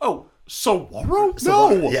 "Oh, Saguaro?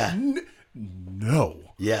 No, Yeah. no,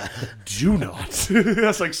 Yeah. do not."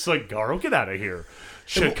 That's like Sagaro. Get out of here,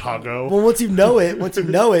 Chicago. Well, once you know it,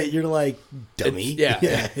 you're like, dummy. Yeah.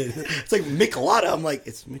 It's like michelada. I'm like,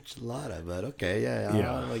 it's michelada, but okay,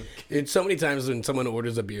 yeah. Like, It's so many times when someone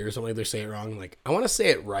orders a beer or something, they say it wrong. I'm like, I want to say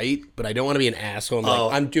it right, but I don't want to be an asshole. I'm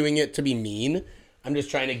like, I'm doing it to be mean. I'm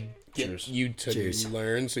just trying to get you to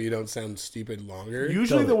learn so you don't sound stupid longer.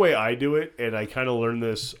 Usually the way I do it, and I kind of learned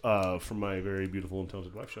this from my very beautiful and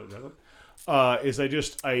talented wife, shout out Jacqueline, is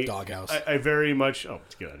I Doghouse. I very much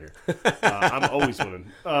get out of here. I'm always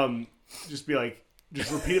winning. Just be like,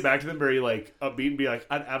 just repeat it back to them very like upbeat and be like,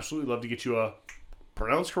 I'd absolutely love to get you a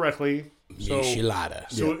pronounced correctly.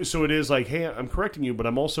 Michelada. So it is like, hey, I'm correcting you, but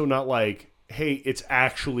I'm also not like, hey, it's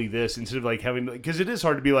actually this, instead of like having, because it is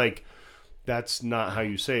hard to be like, that's not how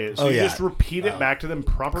you say it. So Oh, you yeah. just repeat it back to them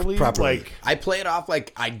properly. Properly. Like, I play it off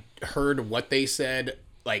like I heard what they said,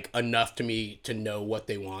 like enough to me to know what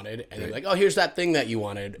they wanted, and they're like, "Oh, here's that thing that you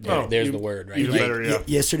wanted." Oh, There's the word, right? even Like, better, yeah.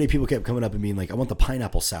 Yesterday, people kept coming up and being like, "I want the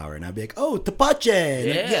pineapple sour," and I'd be like, "Oh, tepache!" And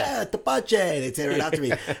like, Yeah. yeah, tepache. They'd say it right after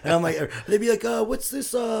me, and I'm like, they'd be like, "What's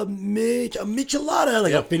this? A michelada?"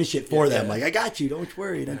 Like I'll finish it for them. Like I got you. Don't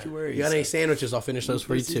worry. Don't you worry. You got any sandwiches? I'll finish those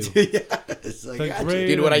for you too. yeah, it's like, got you. great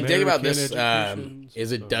Dude, what I dig about American this education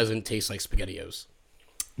is it doesn't taste like SpaghettiOs.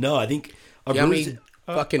 No, I think You know how many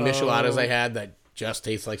fucking micheladas I had that just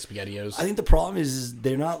taste like SpaghettiOs? I think the problem is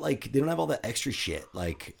they're not like they don't have all that extra shit.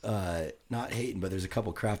 Like, not hating, but there's a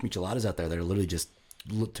couple craft micheladas out there that are literally just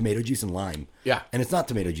tomato juice and lime. Yeah. and it's not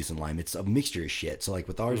tomato juice and lime; it's a mixture of shit. So like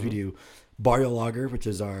with ours, we do Barrio Lager, which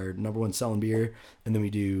is our #1 selling beer, and then we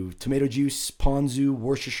do tomato juice, ponzu,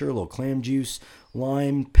 Worcestershire, a little clam juice,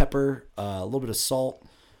 lime, pepper, a little bit of salt,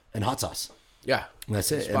 and hot sauce. Yeah. And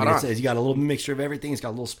that's it. Spot I mean, on. you got a little mixture of everything. It's got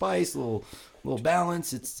a little spice, a little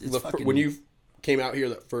balance. It's fucking. When you came out here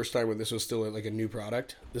the first time when this was still like a new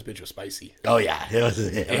product, this bitch was spicy. Oh yeah,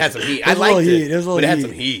 it had some heat. It was I a little liked it, heat. It was a little but it had heat.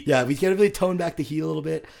 some heat. Yeah, we can really tone back the heat a little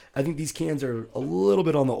bit. I think these cans are a little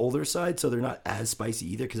bit on the older side, so they're not as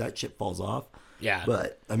spicy either because that shit falls off. Yeah.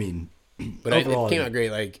 But I mean, But overall, it came out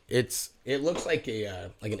great. Like it looks like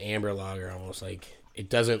like an amber lager almost. Like it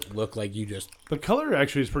doesn't look like you just. the color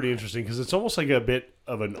actually is pretty interesting because it's almost like a bit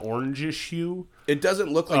of an orangish hue. It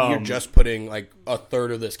doesn't look like you're just putting like a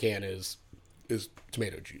third of this can is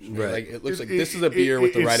tomato juice. Right? Like it looks like this is a beer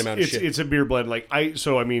with the right amount of shit. It's a beer blend. Like it's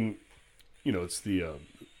the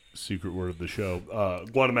secret word of the show.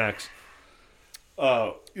 Guanamax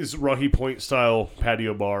is Rocky Point style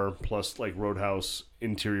patio bar plus like Roadhouse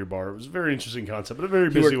interior bar. It was a very interesting concept, but a very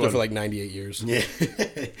He busy worked there one. for like 98 years. yeah,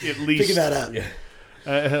 At least picking that up. Yeah.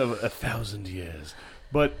 I have 1,000 years.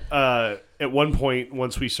 But at one point,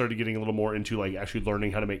 once we started getting a little more into like actually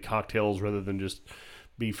learning how to make cocktails rather than just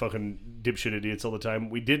be fucking dipshit idiots all the time,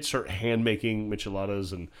 we did start hand making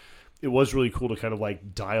micheladas, and it was really cool to kind of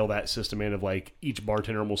like dial that system in of like each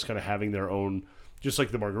bartender almost kind of having their own, just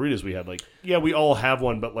like the margaritas we had. Like, yeah, we all have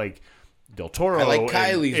one, but like Del Toro, I like and-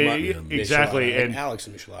 Kylie's exactly, michelada, and Alex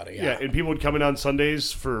and Michelada. yeah, and people would come in on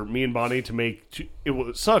Sundays for me and Bonnie to make. It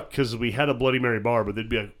would suck because we had a Bloody Mary bar, but they'd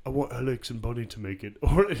be like, "I want Alex and Bonnie to make it."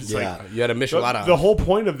 Or it's Yeah. like You had a Michelada. the whole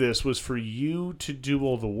point of this was for you to do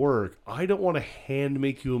all the work. I don't want to hand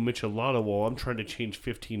make you a Michelada while I'm trying to change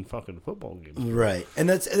 15 fucking football games. Right, and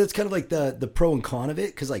that's kind of like the pro and con of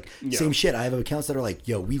it, because like same shit. I have accounts that are like,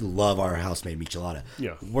 "Yo, we love our house made michelada.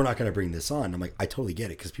 Yeah. we're not gonna bring this on." I'm like, I totally get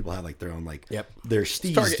it because people have like their own like Yep. their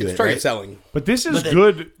steez target, to it's it. target Right? selling. But this is then-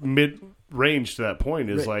 good mid range to that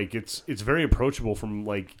point. Is Right. like it's very approachable from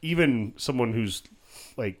like even someone who's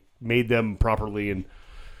like made them properly, and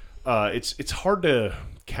it's hard to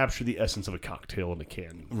capture the essence of a cocktail in a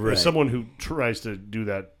can. Right. As someone who tries to do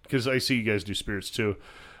that, because I see you guys do spirits too.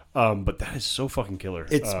 But that is so fucking killer.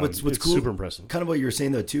 It's what's it's cool. super impressive. Kind of what you were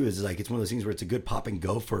saying though too is like it's one of those things where it's a good pop and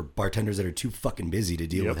go for bartenders that are too fucking busy to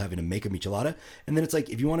deal Yep. with having to make a michelada. And then it's like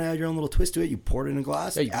if you want to add your own little twist to it, you pour it in a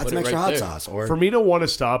glass, Yeah, you add put some it extra right hot there. sauce, or For me to want to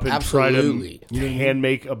stop and Absolutely. try to hand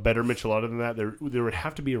make a better michelada than that, there would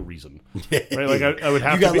have to be a reason, right? Like I would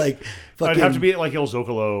have You to got, be, like, I'd have to fucking- be at like El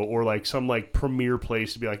Zocalo or like some like premier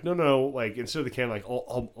place to be like, no, like instead of the can, like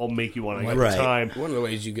I'll make you one. I got Right. the time One of the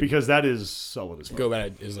ways you could because that is solid as fuck. go about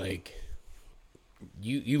it is like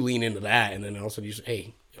you lean into that, and then also you say,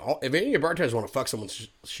 hey, if any of your bartenders want to fuck someone's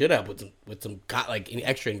shit up with some like any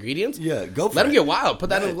extra ingredients, Yeah, go for let them it. get wild. Put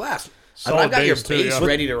that in a glass. Solid I've got your base, too, base yeah.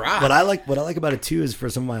 ready to rock. What I like about it too is for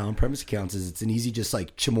some of my on-premise accounts is it's an easy just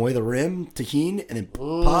like chamoy the rim, tahini, and then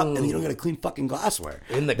pop, and then you don't got to clean fucking glassware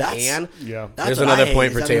In the can? Yeah. That's There's what another I hate, point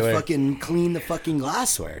is for having to Taylor. Fucking clean the fucking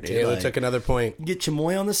glassware, dude. Taylor Like, took another point. you get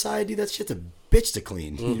chamoy on the side, dude. That shit's a bitch to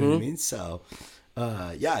clean. You know what I mean? So,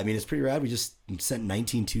 yeah, I mean it's pretty rad. We just sent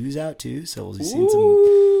 19-2s out too, so we'll be seeing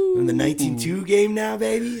some in the 19-2 game now,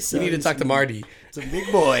 baby. So You need to talk to Marty. some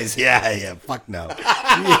big boys. Yeah, fuck no.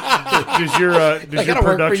 Does your gotta work for you,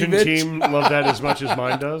 production bitch. team love that as much as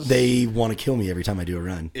mine does? They want to kill me every time I do a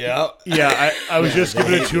run. Yeah. Yeah, I was just they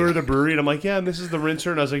giving a hate tour of the brewery, and I'm like, yeah, and this is the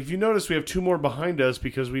rinser. And I was like, if you notice, we have 2 more behind us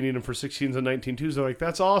because we need them for 16s and 19-2s. They're like,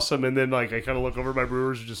 that's awesome. And then, like, I kind of look over at my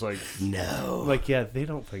brewers and just like, No. like, yeah, they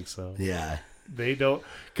don't think so. Yeah. They don't.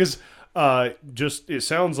 Because just, it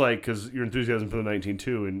sounds like, because your enthusiasm for the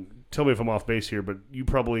 19-2, and tell me if I'm off base here, but you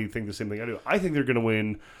probably think the same thing I do. I think they're going to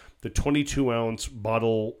win the 22-ounce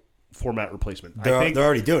bottle format replacement. They're I think,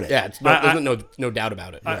 already doing it. Yeah, there's no doubt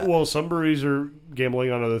about it. well, some breweries are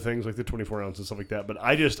gambling on other things like the 24 ounce and stuff like that. But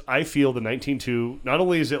I feel the 19.2, not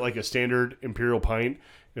only is it like a standard Imperial pint,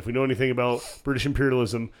 If we know anything about British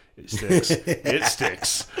imperialism, it sticks. It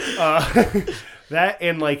sticks. That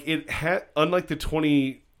and like it had unlike the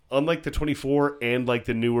 24 and like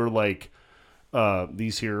the newer like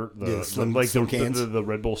these here the slim, like slim the cans. the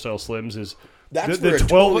Red Bull style slims is That's the for a 12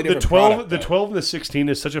 totally the different 12 product, the though. 12 and the 16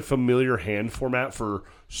 is such a familiar hand format for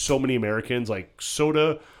so many Americans. Like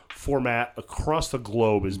soda format across the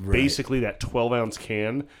globe is basically that 12-ounce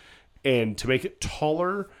can, and to make it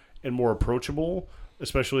taller and more approachable,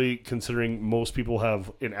 especially considering most people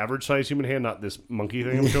have an average size human hand, not this monkey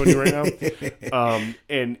thing I'm showing you right now.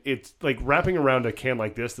 And it's like wrapping around a can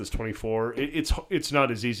like this 24. It's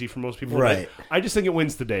not as easy for most people. Right. I just think it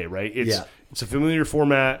wins the day. Right. Yeah. It's a familiar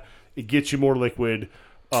format. It gets you more liquid.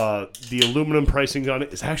 The aluminum pricing on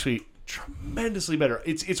it is actually tremendously better.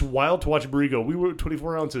 It's wild to watch a brewery go, we were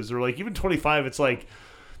 24 ounces, or like even 25. It's like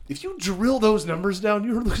if you drill those numbers down,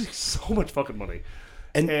 you're losing so much fucking money.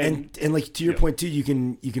 And like to your point too, you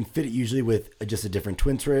can fit it usually with just a different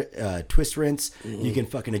twist rinse. Mm-hmm. You can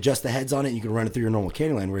fucking adjust the heads on it. You can run it through your normal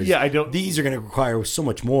canning line. Whereas these are going to require so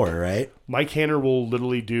much more, right? My canner will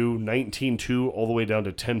literally do 19.2 all the way down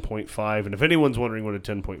to 10.5. And if anyone's wondering what a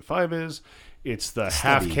 10.5 is, it's the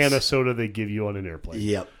half can of soda they give you on an airplane.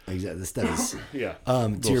 Yep, exactly. The stubbies. Yeah.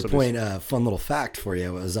 To your point, fun little fact for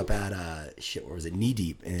you. I was up at what was it, Knee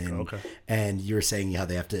Deep, and you were saying how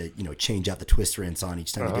they have to change out the twist rinse on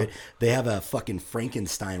each time they do it. They have a fucking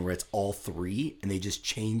Frankenstein where it's all three, and they just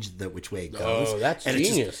change which way it goes. Oh, that's and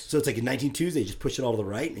genius. So it's like in 19.2s, they just push it all to the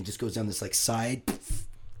right, and it just goes down this like side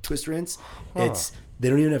twist rinse. They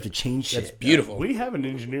don't even have to change shit. That's beautiful. We have an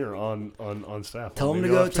engineer on staff. Tell them to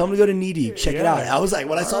go to Knee Deep. Check it out. I was like,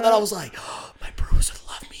 when I saw that, I was like, oh, my brewers would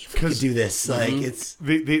love me if we could do this. Like it's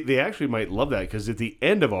they actually might love that, because at the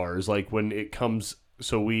end of ours, like when it comes,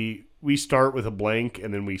 so we start with a blank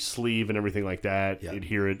and then we sleeve and everything like that,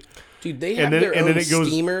 adhere it. Dude, they have their own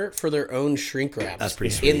steamer for their own shrink wraps. That's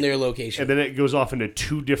pretty sweet. In their location. And then it goes off into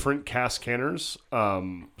two different cast canners.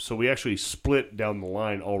 So we actually split down the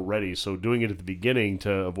line already. So doing it at the beginning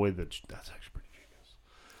to avoid that's actually pretty genius.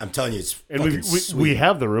 I'm telling you, it's and fucking sweet. we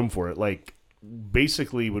have the room for it. Like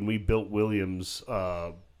basically when we built Williams'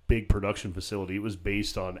 big production facility, it was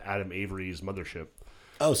based on Adam Avery's mothership.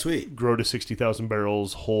 Oh, sweet. Grow to 60,000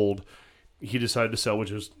 barrels, hold. He decided to sell, which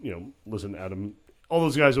is, listen, Adam, all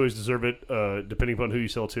those guys always deserve it. Depending upon who you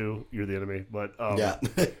sell to, you're the enemy. But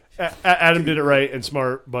Adam did it right and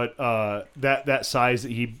smart. But that size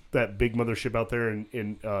that big mothership out there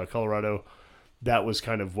in Colorado, that was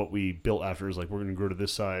kind of what we built after. Is like, we're going to grow to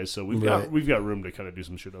this size, so we've got room to kind of do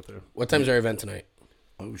some shit out there. What time's our event tonight?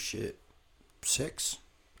 Oh shit, 6.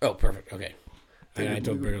 Oh, perfect. Okay. And I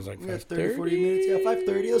told Greg, I was like, 30, 40 minutes. Yeah,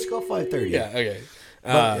 5:30. Let's go 5:30. Yeah, okay.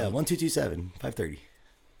 1227, 5:30.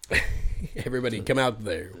 Everybody come out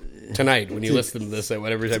there tonight when you listen to this at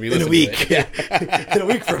whatever time you In listen a week. to it. In a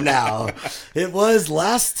week from now. It was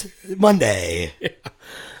last Monday.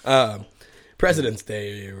 President's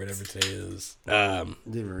Day or whatever today is.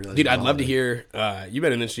 Dude, I'd love to hear. You've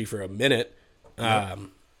been in the industry for a minute.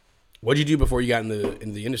 What'd you do before you got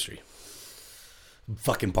in the industry?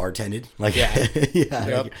 Fucking bartended. Like, Yeah.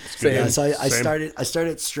 Yep. Same. Yeah, so I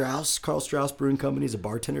started at Strauss, Carl Strauss Brewing Company as a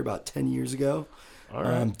bartender about 10 years ago. All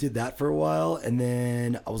right. Did that for a while, and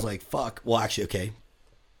then I was like, fuck. Well, actually, okay.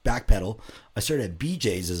 Backpedal. I started at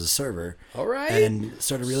BJ's as a server. All right. And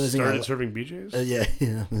started realizing Serving BJ's?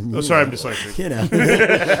 yeah. Oh, sorry, I'm dyslexic.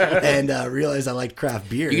 And realized I liked craft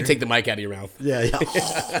beer. You can take the mic out of your mouth. Yeah.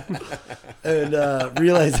 And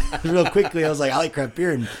realized real quickly, I was like, I like craft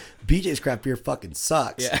beer, and BJ's craft beer fucking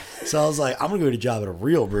sucks. Yeah. So I was like, I'm gonna go get a job at a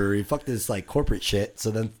real brewery. Fuck this like corporate shit.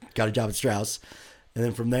 So then got a job at Strauss. And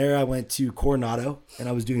then from there, I went to Coronado, and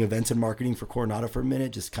I was doing events and marketing for Coronado for a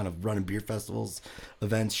minute, just kind of running beer festivals,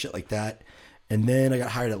 events, shit like that. And then I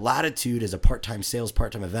got hired at Latitude as a part-time sales,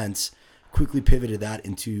 part-time events. Quickly pivoted that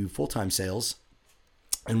into full-time sales,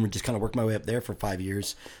 and we just kind of worked my way up there for 5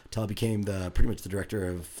 years until I became pretty much the director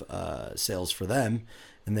of sales for them.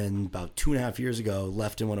 And then about 2.5 years ago,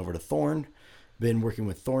 left and went over to Thorn. Been working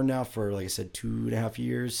with Thorn now for, like I said, 2.5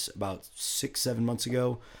 years. About 6-7 months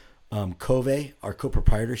ago, Cove, our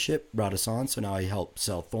co-proprietorship, brought us on. So now I help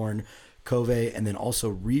sell Thorn, Cove, and then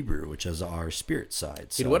also Rebrew, which is our spirit side.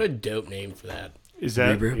 Dude, what a dope name for that. Is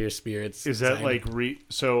that Rebrew? Your spirits. Is that side. like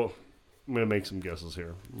so? I'm gonna make some guesses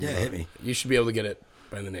here. Yeah, hit me. You should be able to get it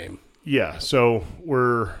by the name. Yeah, so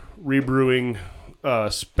we're rebrewing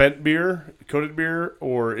spent beer, coated beer,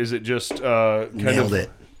 or is it just Nailed it.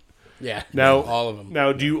 Yeah. Now, all of them.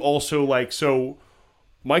 Now, do you also so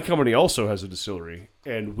my company also has a distillery,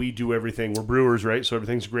 and we do everything. We're brewers, right? So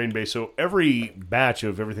everything's grain based. So every batch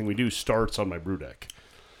of everything we do starts on my brew deck.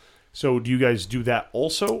 So do you guys do that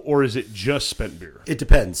also, or is it just spent beer? It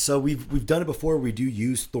depends. So we've done it before. We do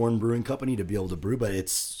use Thorn Brewing Company to be able to brew, but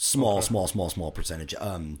it's small percentage.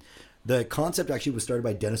 The concept actually was started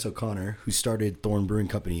by Dennis O'Connor, who started Thorn Brewing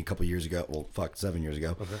Company a couple years ago. Well, 7 years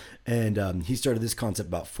ago. Okay. And he started this concept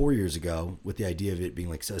about 4 years ago with the idea of it being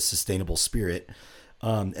like a sustainable spirit.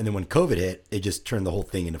 And then when COVID hit, it just turned the whole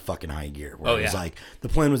thing into fucking high gear. Where it was like, the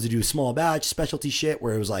plan was to do a small batch, specialty shit,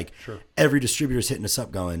 where it was like, every distributor's hitting us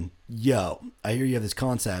up going, yo, I hear you have this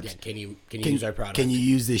concept. Yeah, can you use our product? Can you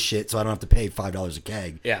use this shit so I don't have to pay $5 a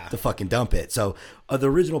keg to fucking dump it? So the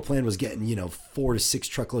original plan was getting, 4 to 6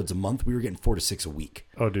 truckloads a month. We were getting 4 to 6 a week.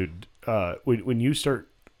 Oh, dude. When you start...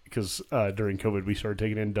 Because during COVID, we started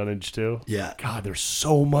taking in dunnage too. Yeah. God, there's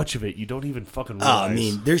so much of it. You don't even fucking realize. I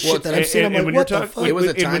mean, there's shit that I'm seeing. I'm like, what the fuck? It was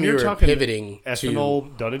a time you were pivoting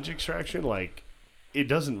ethanol dunnage extraction. Like, it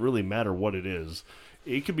doesn't really matter what it is.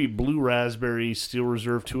 It could be blue raspberry, Steel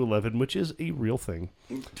Reserve 211, which is a real thing.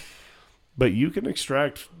 But you can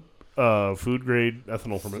extract food grade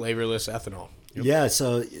ethanol from it. Flavorless ethanol. Yep. Yeah,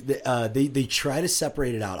 so they try to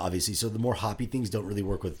separate it out, obviously. So the more hoppy things don't really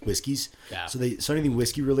work with whiskeys. Yeah. So anything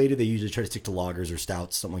whiskey related, they usually try to stick to lagers or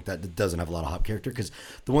stouts, something like that doesn't have a lot of hop character. Because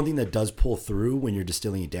the one thing that does pull through when you're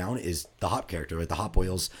distilling it down is the hop character, right? The hop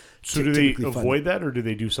oils. So do they avoid that, or do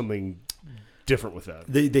they do something different with that?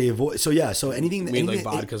 They avoid. So yeah. So anything. You mean like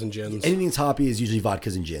vodkas and gins? Anything that's hoppy is usually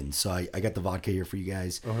vodkas and gins. So I got the vodka here for you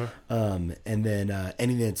guys. And then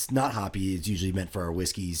anything that's not hoppy is usually meant for our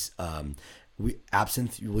whiskeys.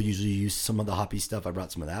 Absinthe, we'll usually use some of the hoppy stuff. I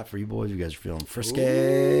brought some of that for you boys. You guys are feeling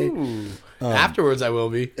frisky. Afterwards, I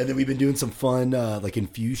will be. And then we've been doing some fun, like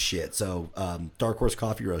infused shit. So, Dark Horse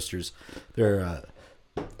Coffee Roasters, they're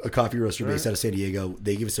a coffee roaster based out of San Diego.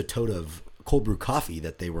 They give us a tote of cold brew coffee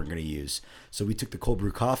that they weren't going to use. So we took the cold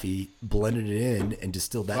brew coffee, blended it in, and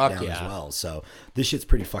distilled that down as well. So this shit's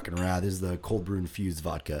pretty fucking rad. This is the cold brew infused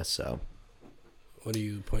vodka. So. What are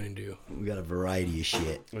you pointing to? We got a variety of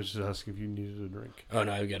shit. I was just asking if you needed a drink. Oh,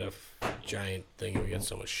 no, I've got a giant thing. We got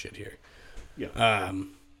so much shit here. Yeah.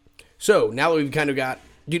 So now that we've kind of got...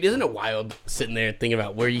 Dude, isn't it wild sitting there thinking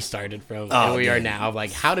about where you started from and where you are now?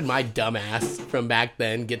 Like, how did my dumbass from back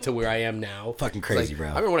then get to where I am now? Fucking crazy, like, bro. I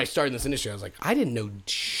remember when I started in this industry, I was like, I didn't know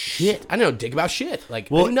shit. I didn't know dick about shit.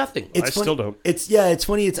 Like, I knew nothing. I still don't. It's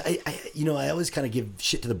funny. I always kind of give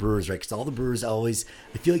shit to the brewers, right? Because all the brewers I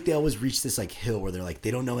feel like they always reach this like hill where they're like,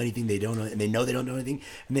 they don't know anything, and they know they don't know anything,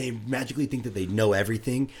 and they magically think that they know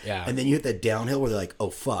everything. Yeah. And then you hit that downhill where they're like,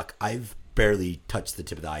 oh fuck, I've barely touched the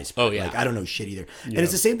tip of the iceberg. Oh yeah. Like I don't know shit either. Yeah. And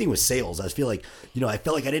it's the same thing with sales. I feel like, I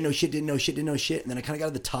felt like I didn't know shit, and then I kind of got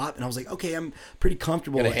to the top and I was like, okay, I'm pretty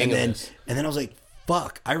comfortable. And then I was like,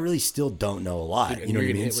 fuck, I really still don't know a lot. Dude, you know what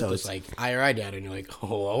I mean? So it's like IRI data and you're like,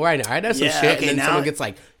 oh, all right, I know some shit. Okay, and then someone gets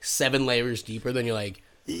like 7 layers deeper, then you're like,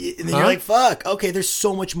 and then you're like, fuck, okay, there's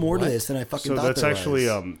so much more to this than I fucking thought there was. So that's actually,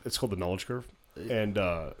 it's called the knowledge curve. And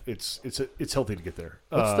it's healthy to get there.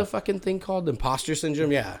 What's the fucking thing called? Imposter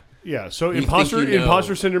syndrome? Yeah. Yeah, so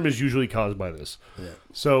imposter syndrome is usually caused by this. Yeah.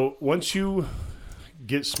 So once you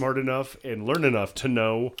get smart enough and learn enough to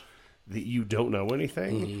know that you don't know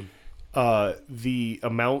anything, the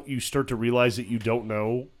amount you start to realize that you don't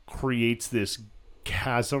know creates this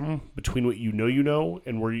chasm between what you know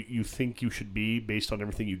and where you think you should be based on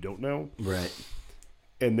everything you don't know. Right.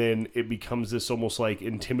 And then it becomes this almost like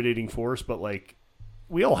intimidating force, but like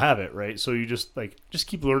we all have it, right? So you just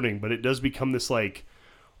keep learning, but it does become this like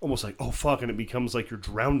almost like, oh fuck, and it becomes like you're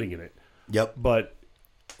drowning in it. Yep. But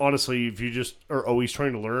honestly, if you just are always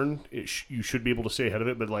trying to learn, you should be able to stay ahead of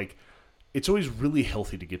it. But like, it's always really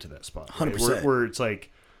healthy to get to that spot, 100%. Where it's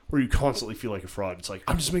like where you constantly feel like a fraud. It's like,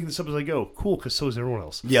 I'm just making this up as I go. Cool, because so is everyone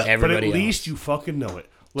else. Yeah, but at least you fucking know it.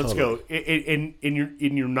 Let's go. And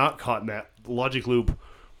you're not caught in that logic loop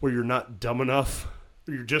where you're not dumb enough,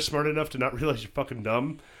 or you're just smart enough to not realize you're fucking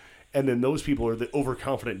dumb. And then those people are the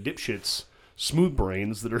overconfident dipshits, smooth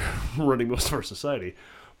brains that are running most of our society.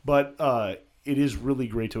 But it is really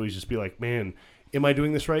great to always just be like, man, am I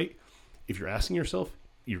doing this right? If you're asking yourself,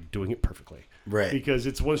 you're doing it perfectly. Right. Because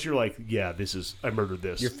it's once you're like, yeah, I murdered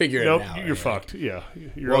this. You're figuring it out. You're fucked. Yeah.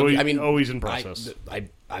 You're always in process.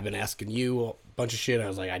 I've been asking you a bunch of shit. I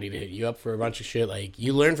was like, I need to hit you up for a bunch of shit. Like,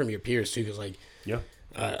 you learn from your peers, too, because, like,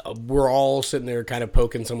 we're all sitting there kind of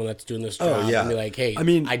poking someone that's doing this job and be like, hey,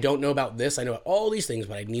 I don't know about this. I know all these things,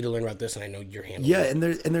 but I need to learn about this, and I know you're handling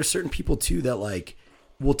it. And there's certain people, too, that, like,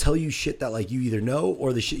 will tell you shit that, like, you either know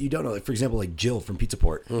or the shit you don't know. Like, for example, like Jill from Pizza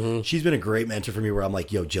Port. Mm-hmm. She's been a great mentor for me where I'm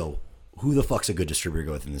like, yo, Jill, who the fuck's a good distributor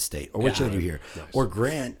go within the state, or what should I do here? Nice. Or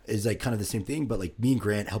Grant is like kind of the same thing, but like me and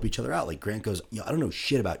Grant help each other out. Like Grant goes, yo, I don't know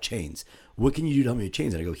shit about chains. What can you do to help me with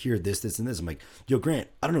chains? And I go, here, this, and this. I'm like, yo, Grant,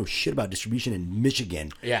 I don't know shit about distribution in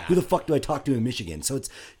Michigan. Yeah. Who the fuck do I talk to in Michigan? So it's,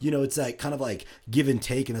 it's like kind of like give and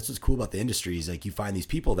take. And that's what's cool about the industry is like you find these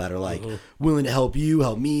people that are like willing to help you,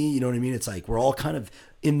 help me. You know what I mean? It's like we're all kind of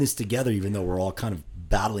in this together, even though we're all kind of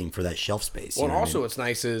battling for that shelf space. Well, you and know what I also mean? what's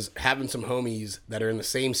nice is having some homies that are in the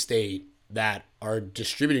same state that are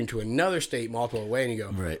distributing to another state multiple away, and you go,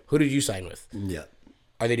 Right. who did you sign with? Yeah.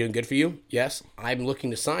 Are they doing good for you? Yes. I'm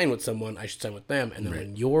looking to sign with someone. I should sign with them. And then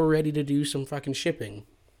when you're ready to do some fucking shipping,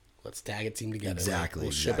 let's tag a team together. Exactly,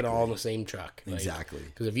 We'll ship it all in the same truck. Exactly.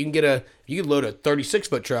 Because if you can load a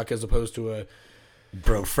 36-foot truck as opposed to a...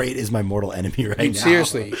 Bro, freight is my mortal enemy right now.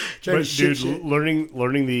 Seriously. Trying to But ship dude, shit.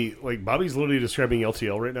 learning the like Bobby's literally describing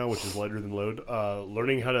LTL right now, which is lighter than load.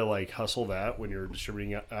 Learning how to like hustle that when you're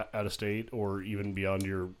distributing out of state or even beyond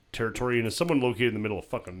your territory, and as someone located in the middle of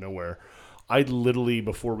fucking nowhere, I literally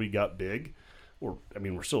before we got big, or I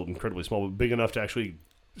mean we're still incredibly small, but big enough to actually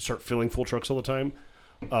start filling full trucks all the time.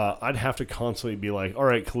 I'd have to constantly be like, all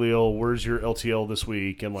right, Khalil, where's your LTL this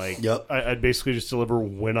week? And like, Yep. I'd basically just deliver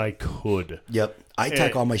when I could. Yep. I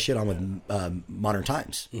tack all my shit on with Modern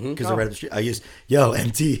Times Mm-hmm. because they're right up the street. I just, yo,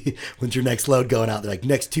 MT, when's your next load going out? They're like,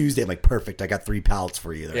 next Tuesday. I'm like, perfect. I got 3 pallets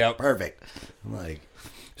for you. They're Yep. like, perfect. I'm like,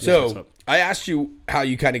 what's So up? I asked you how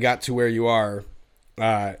you kind of got to where you are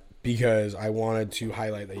because I wanted to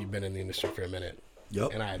highlight that you've been in the industry for a minute.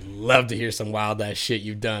 yep. And I'd love to hear some wild ass shit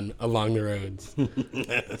you've done along the roads.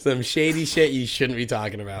 Some shady shit you shouldn't be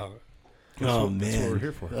talking about. Oh, man. That's what we're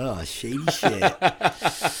here for. Oh, shady shit.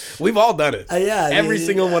 We've all done it. Yeah. I Every mean,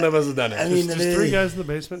 single one of us has done it. I mean, Just 3 guys in the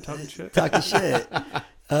basement talking shit. talking shit.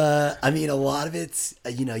 I mean, a lot of it's,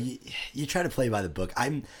 you try to play by the book.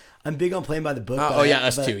 I'm big on playing by the book. Oh, but yeah, I-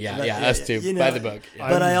 us but- too. Yeah, but, yeah, us too. you By the book. Yeah.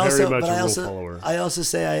 But I'm I also, very much but a I rule also, follower. I also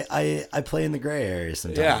say I play in the gray area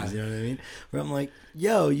sometimes. Yeah. You know what I mean? Where I'm like,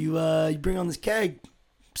 yo, you bring on this keg,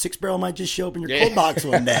 6 barrel might just show up in your Yeah. cold box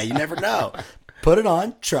one day. You never know. Put it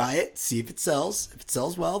on, try it, see if it sells. If it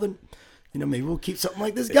sells well, then maybe we'll keep something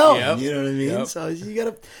like this going. Yep. You know what I mean? Yep. So you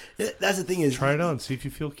gotta. That's the thing is, Try it on, see if you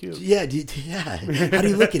feel cute. yeah, yeah. How do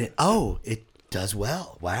you look at it? Oh, it does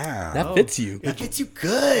well. Wow. That fits you. That fits you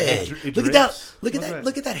good. It Look at that. drips. Look at What's that. that?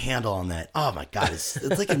 Look at that handle on that. Oh my god, it's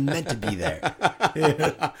like it's meant to be there.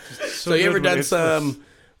 So you good ever when done it's some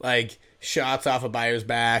like shots off a buyer's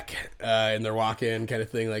back in their walk-in kind of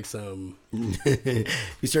thing, like some?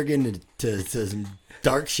 We start getting to some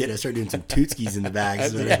dark shit. I start doing some tootskis in the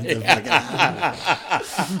bags. Then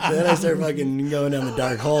I start fucking going down the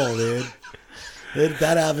dark hole, dude.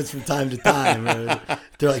 That happens from time to time.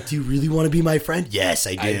 They're like, "Do you really want to be my friend?" Yes,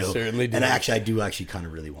 I do. I certainly do. And I do actually kind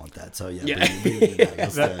of really want that. So yeah. Yeah. bring me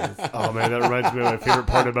back. Oh man, that reminds me of my favorite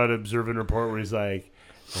part about Observe and Report, where he's like,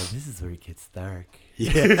 "Well, this is where it gets dark."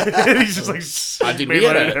 Yeah. He's just like, Dude, made we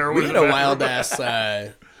had by a, heroin we in had the a bathroom. wild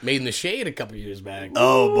ass Made in the Shade a couple years back.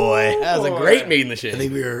 Oh boy. That was a great Made in the I think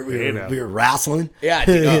Shade. we were Hey, now. wrestling. Yeah,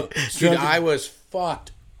 dude, dude, Drunk- I was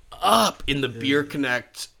fucked up in the Beer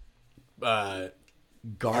Connect Garden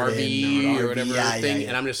RV or whatever yeah, thing, yeah.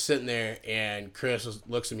 and I'm just sitting there, and Chris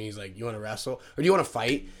looks at me. He's like, "You want to wrestle, or do you want to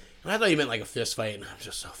fight?" And I thought he meant like a fist fight, and I'm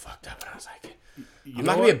just so fucked up. And I was like, "I'm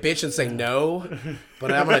not gonna be a bitch and say no,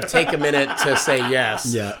 but I'm gonna take a minute to say yes."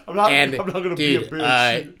 Yeah. I'm not And gonna be a dude,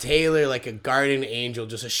 bitch. Taylor, like a guardian angel,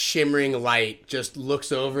 just a shimmering light, just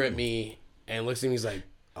looks over at me and looks at me. He's like,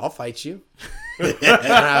 "I'll fight you," and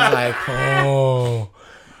I was like, "Oh."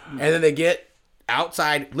 And then they get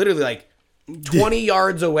outside, literally like 20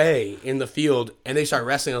 yards away in the field, and they start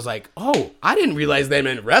wrestling. I was like, "Oh, I didn't realize they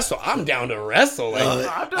meant wrestle. I'm down to wrestle." Like,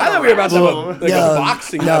 I thought we were about to have a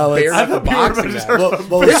boxing, no, a bare it's- knuckle I thought we were boxing about to match. start-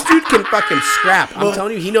 Well, This dude can fucking scrap. I'm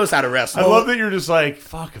telling you, he knows how to I wrestle. love that you're just like,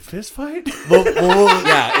 fuck, a fist fight? well,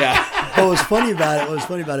 Yeah. what was funny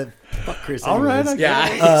about it, fuck Chris. All right, anyways.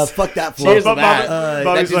 Yeah. Fuck that flow. Cheers to But that. Bobby's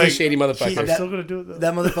That dude's a like, shady motherfucker. I'm that- still going to do it, though.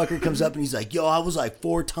 That motherfucker comes up and he's like, "Yo, I was like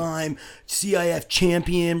 4-time CIF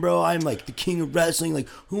champion, bro. I'm like the king of wrestling. Like,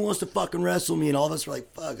 who wants to fucking wrestle me?" And all of us were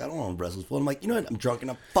like, "Fuck, I don't want to wrestle." Well, I'm like, you know what? I'm drunk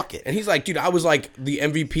enough. Fuck it. And he's like, "Dude, I was like the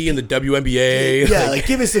MVP in the WNBA." Yeah, like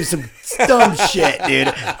give us some dumb shit, dude.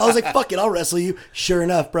 I was like, "Fuck it, I'll wrestle you." Sure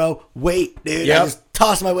enough, bro. Weight, dude. Yep. I just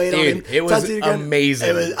tossed my weight on Dude, him. it was Tossed again. amazing.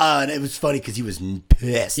 It was, and it was funny because he was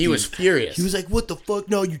pissed. He was furious. He was like, "What the fuck?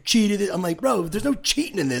 No, you cheated." I'm like, "Bro, there's no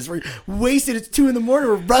cheating in this. We're wasted. It's 2 a.m.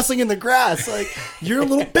 We're wrestling in the grass. Like, you're a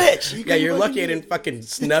little bitch." Yeah, you're lucky I didn't fucking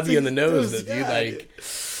snub you in the nose, dude. Yeah, Like,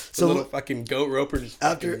 So the little fucking goat roper just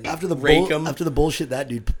after fucking the rake him. after the bullshit that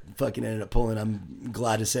dude fucking ended up pulling. I'm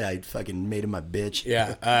glad to say I fucking made him my bitch.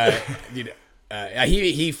 Yeah.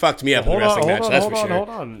 He fucked me up in the wrestling match. That's for sure. Hold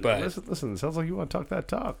on. But Listen. It sounds like you want to talk that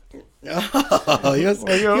talk. Oh,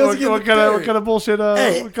 What kind of bullshit?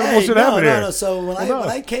 What kind of bullshit happened here? No. So when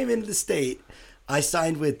I came into the state, I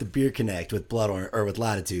signed with the Beer Connect with Blood or with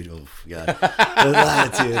Latitude. Oh God, with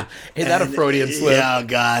Latitude. Is that a Freudian slip? Yeah, oh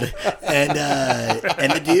God.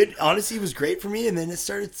 And the dude honestly was great for me. And then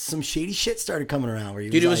some shady shit started coming around where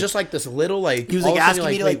it was just like this little like he was like asking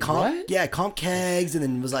me to like comp comp kegs, and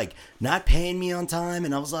then was like not paying me on time,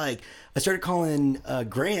 and I was like. I started calling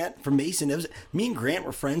Grant from Mason. It was me and Grant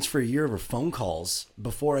were friends for a year over phone calls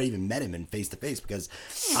before I even met him in face to face because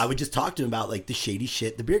I would just talk to him about like the shady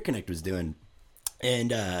shit the Beer Connect was doing.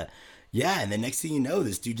 And and then next thing you know,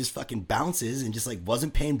 this dude just fucking bounces and just like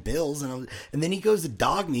wasn't paying bills, and then he goes to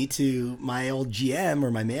dog me to my old GM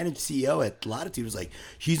or my managed CEO at Latitude. Was like,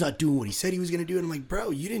 he's not doing what he said he was gonna do, and I'm like,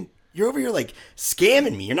 bro, you're over here like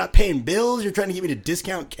scamming me. You're not paying bills. You're trying to get me to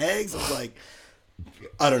discount kegs. I was like,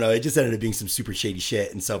 I don't know. It just ended up being some super shady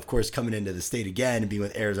shit, and so of course coming into the state again and being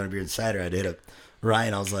with Arizona Beer and Cider, I had to hit up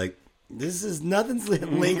Ryan. I was like, nothing's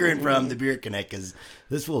lingering from the Beer Connect because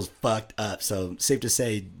this fool's fucked up. So safe to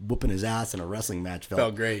say, whooping his ass in a wrestling match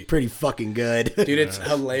felt great, pretty fucking good, dude. It's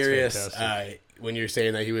hilarious when you're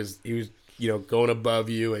saying that he was going above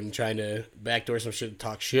you and trying to backdoor some shit,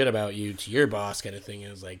 talk shit about you to your boss, kind of thing. And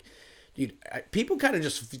it was like, dude, people kind of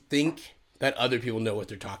just think that other people know what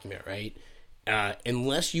they're talking about, right?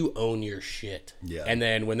 Unless you own your shit, yeah. And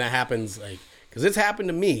then when that happens, like, because it's happened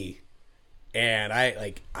to me. And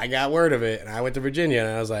I got word of it, and I went to Virginia, and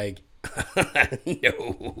I was like,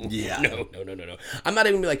 no. I'm not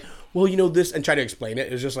even gonna be like, well, this, and try to explain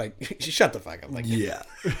it. It's just like, shut the fuck up. Like, yeah.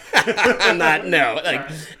 I'm not, no. Like,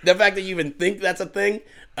 the fact that you even think that's a thing,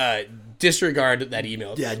 disregard that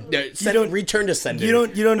email. Yeah. Return to sender. You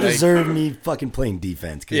don't deserve me fucking playing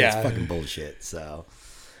defense because it's fucking bullshit. So.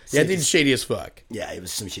 Yeah, dude's shady as fuck. Yeah, it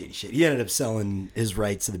was some shady shit. He ended up selling his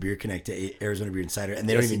rights to the Beer Connect to Arizona Beer and Cider, and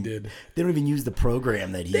they don't even use the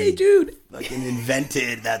program that he fucking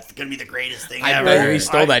invented. That's gonna be the greatest thing ever. I bet he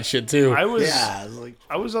stole that shit too. I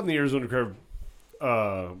was on the Arizona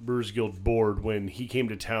Craft Brewers Guild board when he came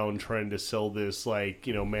to town trying to sell this, like,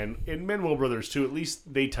 and Manuel Brothers too. At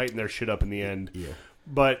least they tightened their shit up in the end. Yeah.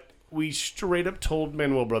 But we straight up told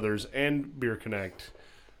Manuel Brothers and Beer Connect,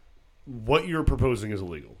 what you're proposing is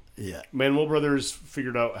illegal. Yeah. Manuel Brothers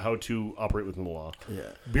figured out how to operate within the law. Yeah.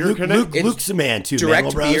 Beer Connect, Luke's a man too.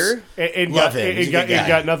 Direct beer, and love him. It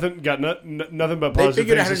got nothing but positive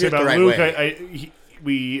things to say about Luke.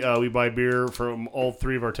 We buy beer from all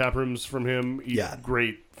three of our tap rooms from him.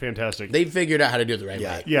 Great, fantastic. They figured out how to do it the right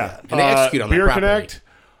way. Yeah, and they execute on Beer that Connect.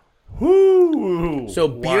 Whoo! So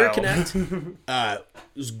Beer Connect,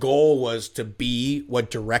 his goal was to be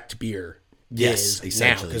what Direct Beer. Yes,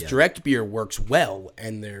 essentially. Because Direct Beer works well,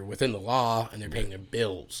 and they're within the law, and they're paying their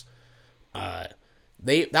bills. That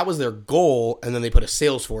was their goal, and then they put a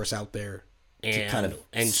sales force out there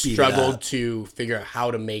and struggled to figure out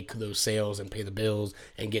how to make those sales and pay the bills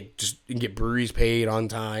and get breweries paid on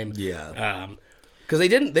time. Yeah, because they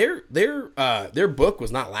didn't. Their book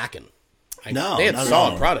was not lacking. They had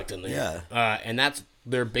solid product in there. Yeah, and that's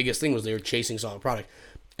their biggest thing was they were chasing solid product.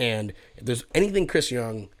 And if there's anything Chris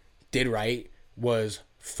Young did right was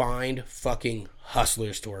find fucking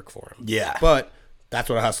hustlers to work for him. Yeah. But that's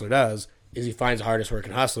what a hustler does, is he finds the hardest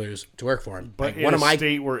working hustlers to work for him. But in a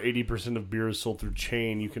state where 80% of beer is sold through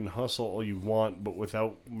chain, you can hustle all you want, but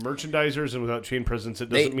without merchandisers and without chain presence, it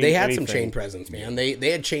doesn't mean they had anything. some chain presence, man. They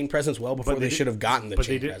had chain presence well before they should have gotten the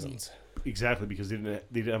chain presence. Exactly, because they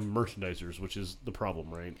didn't have merchandisers, which is the problem,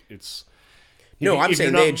 right? I'm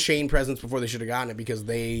saying they had chain presence before they should have gotten it because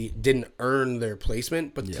they didn't earn their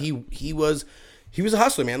placement. But he was a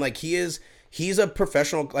hustler, man. Like he's a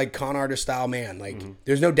professional, like, con artist style man. Like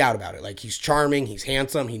there's no doubt about it. Like he's charming, he's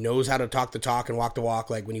handsome, he knows how to talk the talk and walk the walk.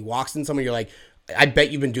 Like when he walks in somewhere, you're like, I bet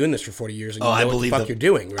you've been doing this for 40 years and you know what the fuck you're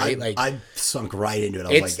doing, right? I sunk right into it.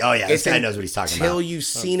 I was like, oh yeah, this guy knows what he's talking about. Until you've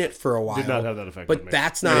seen it for a while. Did not have that effect. But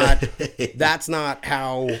that's not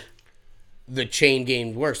how the chain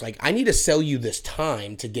game works. Like, I need to sell you this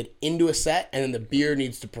time to get into a set, and then the beer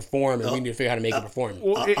needs to perform, and we need to figure out how to make it perform.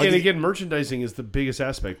 Well, and again, merchandising is the biggest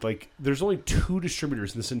aspect. Like, there's only 2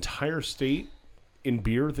 distributors in this entire state in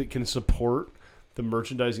beer that can support the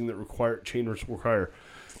merchandising that chains require.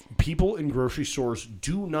 People in grocery stores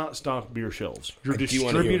do not stock beer shelves. Your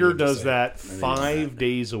distributor does that 5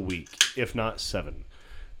 days a week, if not 7.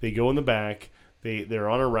 They go in the back. They're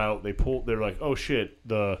on a route. They're like, oh shit,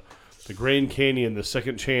 the Grand Canyon, the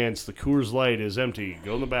Second Chance, the Coors Light is empty.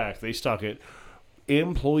 Go in the back. They stock it.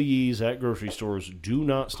 employees at grocery stores do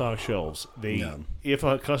not stock shelves. If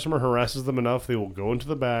a customer harasses them enough, they will go into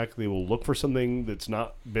the back, they will look for something that's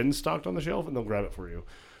not been stocked on the shelf, and they'll grab it for you.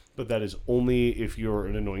 But that is only if you're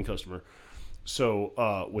an annoying customer.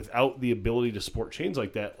 So without the ability to support chains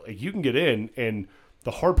like that, like you can get in, and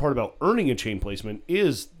the hard part about earning a chain placement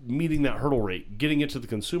is meeting that hurdle rate, getting it to the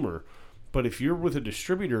consumer. But if you're with a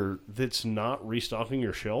distributor that's not restocking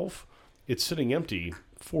your shelf, it's sitting empty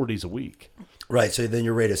 4 days a week. Right. So then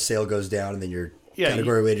your rate of sale goes down, and then your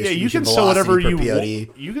category weight you distribution can sell whatever velocity you per want.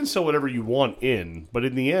 POD. You can sell whatever you want in, but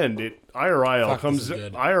in the end, IRI comes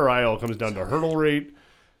down to hurdle rate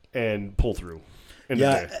and pull through.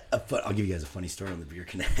 Yeah, I'll give you guys a funny story on the Beer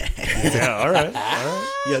Connect. Yeah, all right.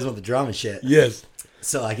 You guys want the drama shit? Yes.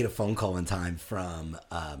 So I get a phone call one time from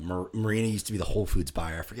Marina. Used to be the Whole Foods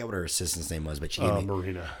buyer. I forget what her assistant's name was, but she gave me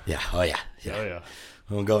Marina. Yeah. Oh yeah. Oh yeah.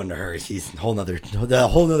 I won't go into her. She's a whole nother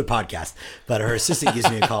podcast. But her assistant gives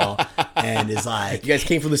me a call and is like, "You guys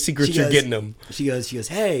came for the secrets. You're getting them." She goes,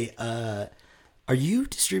 "Hey, are you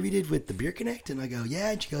distributed with the Beer Connect?" And I go,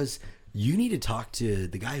 "Yeah." And she goes, "You need to talk to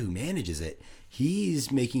the guy who manages it.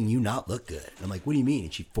 He's making you not look good." And I'm like, "What do you mean?"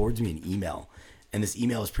 And she forwards me an email, and this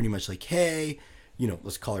email is pretty much like, "Hey,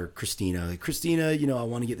 let's call her Christina. Like, Christina, I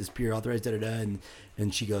want to get this beer authorized, And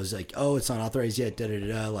she goes like, "Oh, it's not authorized yet,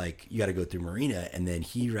 Like, you got to go through Marina." And then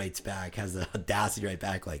he writes back, has the audacity to write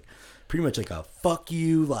back, like, pretty much like a fuck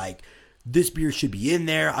you, like, this beer should be in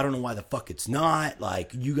there. I don't know why the fuck it's not.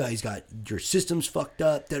 Like, you guys got your systems fucked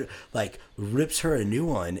up. Like, rips her a new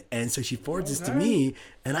one. And so she forwards this to me,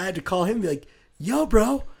 and I had to call him and be like, "Yo,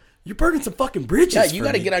 bro, you're burning some fucking bridges." Yeah, you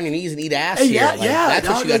got to get on your knees and eat ass. Hey, here. That's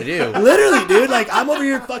what you got to do. Literally, dude. Like, I'm over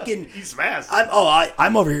here fucking. He's fast.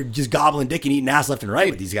 I'm over here just gobbling dick and eating ass left and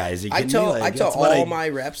right with these guys. I tell all my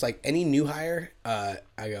reps, like any new hire, I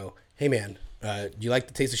go, "Hey man, do you like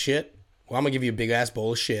the taste of shit? Well, I'm gonna give you a big ass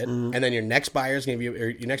bowl of shit, and then your next buyer's gonna give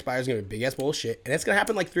you a big ass bowl of shit, and it's gonna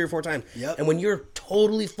happen like 3 or 4 times. Yep. And when you're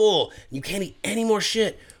totally full, and you can't eat any more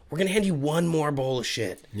shit, we're gonna hand you one more bowl of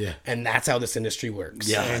shit. Yeah. And that's how this industry works.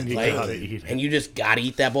 Yeah. And you gotta eat it. And you just gotta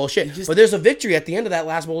eat that bowl of shit. But there's a victory at the end of that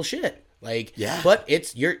last bowl of shit. Like, yeah. But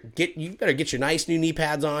you better get your nice new knee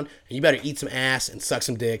pads on, and you better eat some ass and suck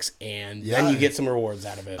some dicks, and then you get some rewards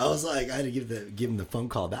out of it. I was like, I had to give him the phone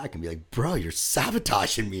call back and be like, "Bro, you're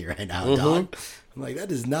sabotaging me right now, dog." I'm like, that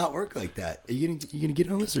does not work like that. Are you gonna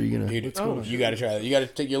get on this, or are you gonna? Dude, it's cool. You gotta try that. You gotta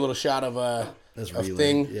take your little shot of that's of relay.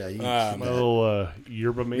 thing. Yeah, you a little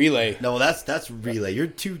yerba mate. Relay. No, that's relay. You're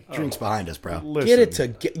 2 drinks behind us, bro.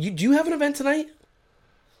 Listen, Do you have an event tonight?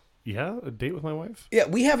 Yeah, a date with my wife. Yeah,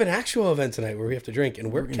 we have an actual event tonight where we have to drink,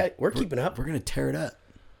 and we're keeping up. We're gonna tear it up.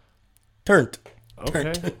 Turned.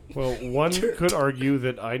 Okay. Well, one could argue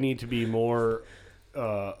that I need to be more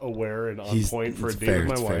aware and on point for a date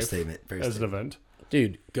with my wife as an event.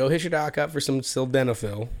 Dude, go hit your doc up for some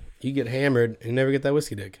sildenafil. You get hammered and never get that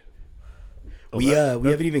whiskey dick. We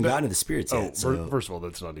haven't even gotten to the spirits yet. First of all,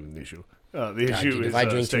 that's not even the issue. The issue is if I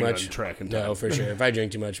drink too staying much, on track and time. no, for sure. If I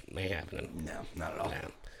drink too much, it ain't happening. No, not at all. No.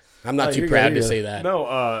 I'm not too proud to say that.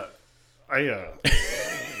 No,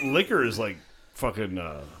 liquor is like fucking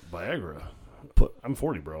Viagra. I'm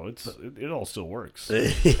 40, bro. It all still works.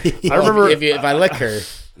 I remember if I lick her,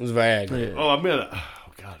 it was Viagra. Oh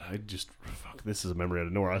God, this is a memory out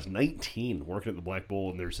of nowhere. I was 19 working at the Black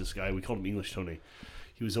Bull, and there's this guy, we called him English Tony.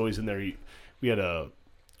 He was always in there. We had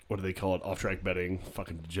what do they call it? Off-track betting.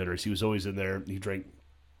 Fucking degenerates. He was always in there. He drank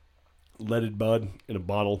leaded Bud in a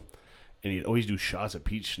bottle, and he'd always do shots of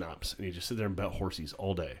peach schnapps, and he'd just sit there and bet horsies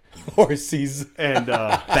all day. Horsies. And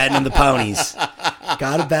betting on the ponies.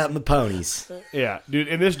 Gotta bet on the ponies. Yeah, dude.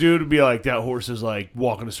 And this dude would be like, that horse is like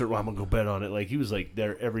walking a certain way, I'm gonna go bet on it. Like, he was like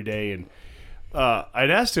there every day. And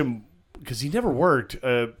I'd asked him, because he never worked.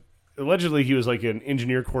 Allegedly, he was like an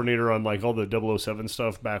engineer coordinator on like all the 007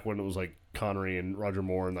 stuff back when it was like Connery and Roger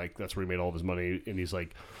Moore, and like that's where he made all of his money. And he's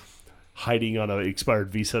like hiding on an expired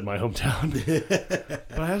visa in my hometown.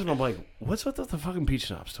 But I asked him, I'm like, "What's with the fucking peach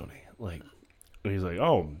schnapps, Tony?" Like, and he's like,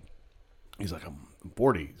 I'm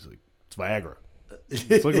 40. He's like, "It's Viagra.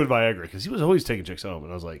 It's liquid Viagra," because he was always taking chicks home.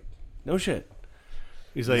 And I was like, "No shit."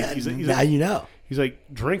 He's like, now you know. He's like,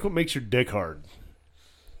 "Drink what makes your dick hard."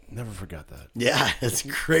 Never forgot that. Yeah, that's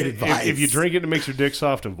great advice. If you drink it and it makes your dick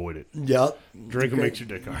soft, avoid it. Yep. Drink what makes your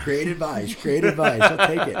dick hard. Great advice. Great advice. I'll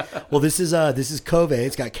take it. Well, this is Cove.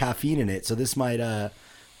 It's got caffeine in it, so this might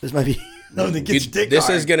be something that gets your dick This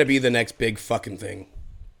hard. is gonna be the next big fucking thing.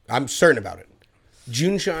 I'm certain about it.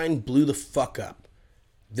 Juneshine blew the fuck up.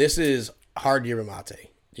 This is hard yerba mate,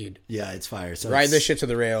 dude. Yeah, it's fire. So Ride this shit to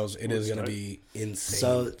the rails. It is gonna be insane.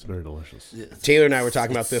 So It's very delicious. Taylor and I were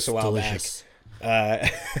talking about this a while delicious. back.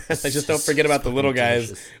 I just don't forget about the little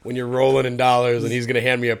guys when you're rolling in dollars, and he's gonna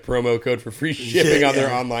hand me a promo code for free shipping on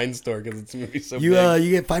their online store because it's gonna be so big.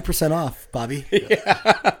 You get 5% off, Bobby.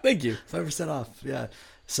 Yeah, thank you. 5% off. Yeah.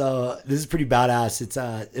 So this is pretty badass.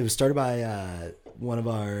 It was started by one of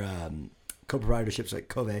our co-proprietorships at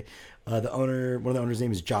Cove. One of the owners'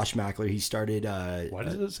 name is Josh Mackler. He started. Why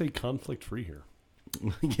does it say conflict free here? I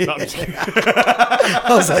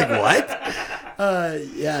was like, what?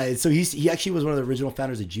 Yeah. So he actually was one of the original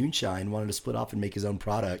founders of June Shine. Wanted to split off and make his own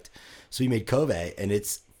product, so he made Cove, and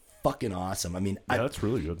it's fucking awesome. I mean, that's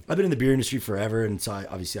really good. I've been in the beer industry forever, and so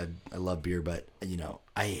I love beer, but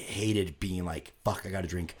I hated being like, fuck, I got to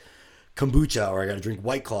drink kombucha or I got to drink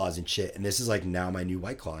White Claws and shit. And this is like now my new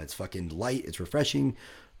White Claw. It's fucking light. It's refreshing.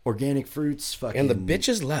 Organic fruits. Fucking. And the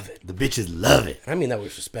bitches love it. The bitches love it. I mean that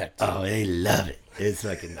with respect. Oh, they love it. It's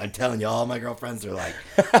fucking. I'm telling you, all my girlfriends are like,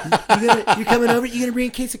 you coming over? You gonna bring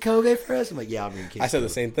a case of Cove for us? I'm like, yeah, I'll bring a case. I said the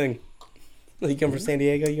same thing. You come from San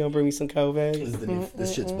Diego, you gonna bring me some Cove?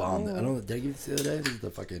 This shit's bomb. I don't know. Did I give you this the other day? This is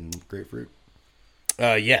the fucking grapefruit.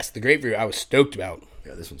 Yes, the grapefruit I was stoked about.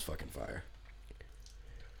 Yeah, this one's fucking fire.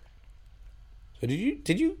 So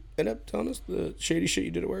did you end up telling us the shady shit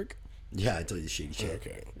you did at work? Yeah, I told you the shady shit.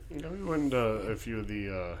 Okay. Yeah, we went a few of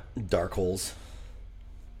the dark holes.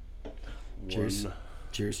 Cheers.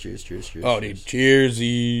 Cheers. Oh, dude,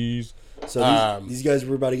 cheersies. So these guys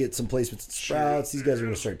were about to get some placements at Sprouts. These guys are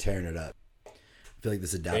going to start tearing it up. I feel like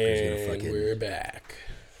this adapter is going to fucking... we're back.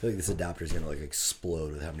 I feel like this adapter is going to like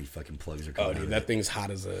explode with how many fucking plugs are coming out. Oh, dude, that thing's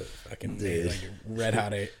hot as a fucking nail, like a red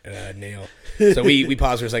hot nail. So we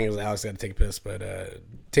paused for a second because Alex got to take a piss, but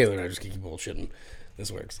Taylor and I just keep bullshitting.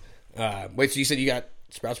 This works. Wait, so you said you got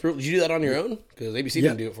Sprouts approval? Did you do that on your own? Because ABC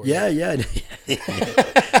didn't do it for you. Yeah.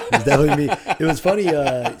 It was definitely me. It was funny.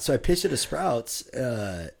 So I pitched it at Sprouts,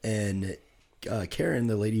 and Karen,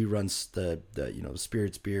 the lady who runs the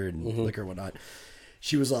spirits, beer, and liquor and whatnot,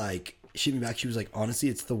 she was like, she hit me back. She was like, honestly,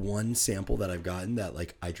 it's the one sample that I've gotten that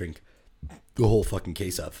like I drink the whole fucking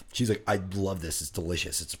case of. She's like, I love this. It's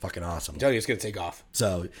delicious. It's fucking awesome. I'm telling you, it's gonna take off.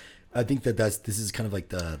 So I think this is kind of like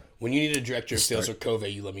the... When you need a director of sales for Cove,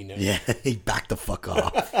 you let me know. Yeah, back the fuck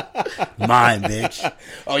off. Mine, bitch.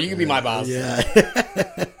 Oh, you can be my boss. Yeah.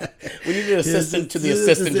 We need an assistant to the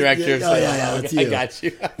assistant director. Yeah, that's you. I got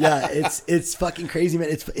you. Yeah, it's fucking crazy, man.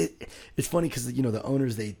 It's funny because the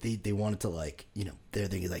owners they wanted to like they're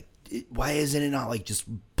thinking like, why isn't it not like just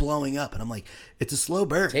blowing up? And I'm like, it's a slow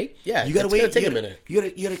burn. You gotta wait. Take a minute. You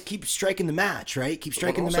gotta keep striking the match, right? Keep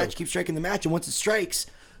striking the match, and once it strikes,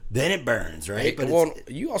 then it burns, right? But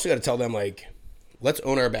you also got to tell them like, let's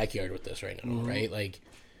own our backyard with this right now, right? Like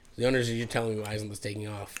the owners, you're telling me why isn't this taking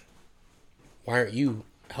off? Why aren't you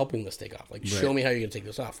helping this take off? Like, show me how you're gonna take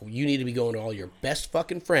this off. Well, you need to be going to all your best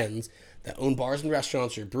fucking friends that own bars and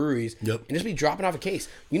restaurants or breweries, and just be dropping off a case.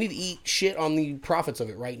 You need to eat shit on the profits of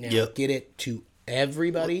it right now. Yep. Get it to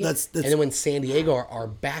everybody, That's and then when San Diego, our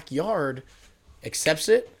backyard, accepts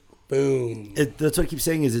it, boom. That's what I keep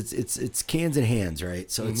saying is it's cans and hands, right?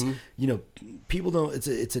 So it's people don't.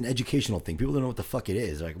 It's an educational thing. People don't know what the fuck it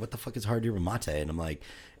is. They're like, what the fuck is hard yerba mate? And I'm like,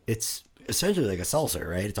 it's essentially like a seltzer,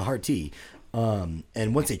 right? It's a hard tea. And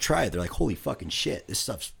once they try it, they're like, holy fucking shit, this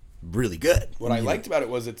stuff's really good. What I liked about it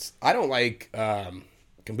was I don't like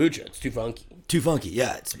kombucha. It's too funky.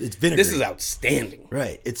 Yeah, it's vinegar. This is outstanding.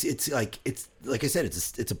 Right. It's like I said,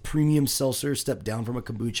 it's a premium seltzer, step down from a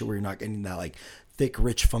kombucha where you're not getting that like thick,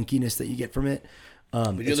 rich funkiness that you get from it.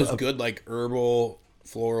 But you get those good like herbal,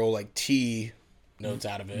 floral, like tea notes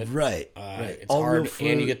out of it. Right. It's all hard,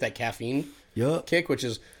 and you get that caffeine kick, which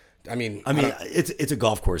is, I mean, it's a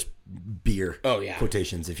golf course beer. Oh yeah,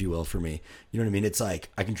 quotations, if you will, for me. You know what I mean? It's like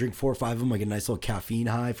I can drink 4 or 5 of them. I get a nice little caffeine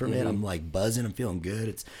high from it. I'm like buzzing. I'm feeling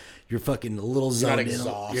good. You're fucking a little zoned in.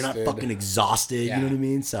 You're not fucking exhausted. Yeah. You know what I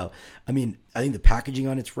mean? So, I mean, I think the packaging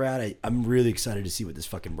on it's rad. I'm really excited to see what this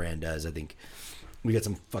fucking brand does. I think we got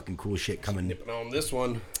some fucking cool shit coming. Nipping on this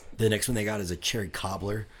one. The next one they got is a cherry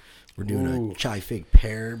cobbler. We're doing a chai fig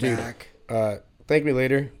pear back. Thank me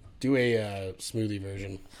later. Do a smoothie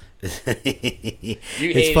version. It's funny.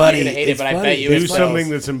 You're gonna hate it, but I bet you do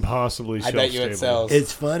something that's impossibly shelf-stable. I bet you it sells.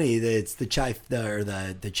 It's funny that it's the chai or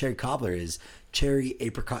the cherry cobbler is cherry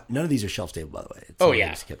apricot. None of these are shelf stable, by the way.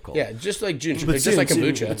 It's kept cold. Yeah, just like June, just like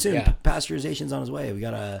kombucha. But soon, pasteurization's on its way. We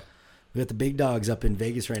got the big dogs up in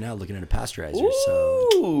Vegas right now looking at a pasteurizer.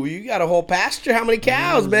 Ooh, you got a whole pasture. How many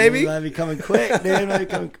cows, baby? Might be coming quick, dude. Might be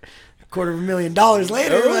coming $250,000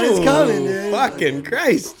 later, but it's coming, dude. Fucking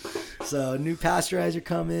Christ. So new pasteurizer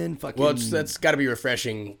coming. Well, that's got to be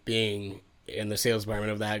refreshing being in the sales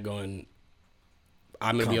environment of that. Going,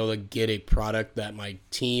 I'm going to be able to get a product that my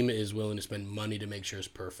team is willing to spend money to make sure is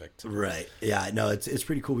perfect. Right. Yeah. No, it's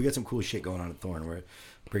pretty cool. We got some cool shit going on at Thorn. We're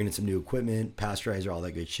bringing in some new equipment, pasteurizer, all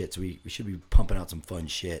that good shit. So we should be pumping out some fun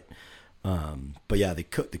shit. But yeah, the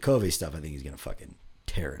Cove stuff, I think is gonna fucking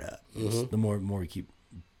tear it up. The more we keep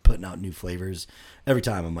putting out new flavors, every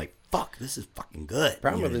time I'm like, fuck, this is fucking good.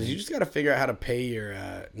 Problem with this, you just got to figure out how to pay your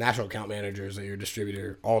national account managers or your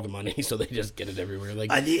distributor all the money so they just get it everywhere. Like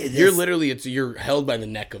you're held by the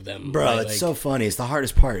neck of them, bro. Right? It's so funny. It's the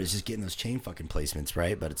hardest part is just getting those chain fucking placements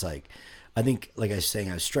right. But it's like, I think, like I was saying,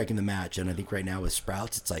 I was striking the match, and I think right now with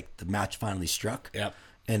Sprouts, it's like the match finally struck. Yep.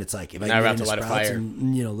 And it's like, if I Now get we're into about to light a Sprouts fire.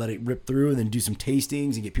 and, let it rip through and then do some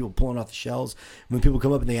tastings and get people pulling off the shelves. When people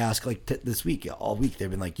come up and they ask, like this week, all week, they've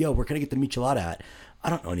been like, yo, where can I get the michelada at? I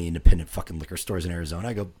don't know any independent fucking liquor stores in Arizona.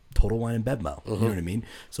 I go Total Wine and Bevmo. You know what I mean?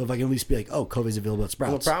 So if I can at least be like, oh, Cove's available at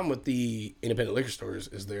Sprouts. Well, the problem with the independent liquor stores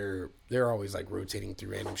is they're always like rotating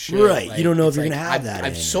through random shit. Right. Like, You don't know if it's you're going to have that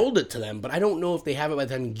I've in. sold it to them, but I don't know if they have it by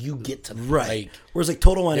the time you get to them. Right. Like, Whereas like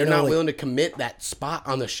Total Wine, they're I know, not like, willing to commit that spot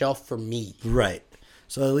on the shelf for me. Right.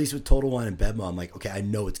 So at least with Total Wine and Bevmo, I'm like, okay, I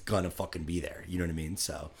know it's going to fucking be there. You know what I mean?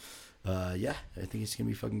 So, yeah, I think it's going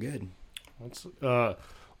to be fucking good.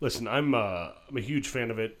 Listen, I'm a huge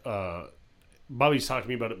fan of it. Bobby's talked to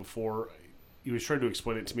me about it before. He was trying to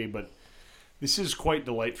explain it to me, but this is quite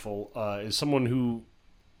delightful. As someone who,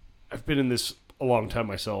 I've been in this a long time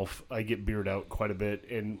myself, I get beered out quite a bit,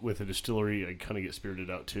 and with a distillery, I kind of get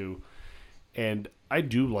spirited out too. And I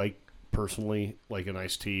do like, personally, like an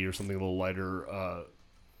iced tea or something a little lighter.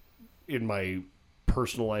 In my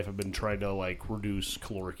personal life, I've been trying to like reduce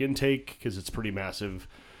caloric intake because it's pretty massive.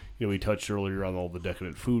 We touched earlier on all the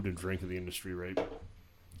decadent food and drink in the industry, right?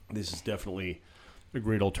 This is definitely a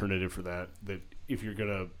great alternative for that. That if you're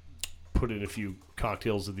gonna put in a few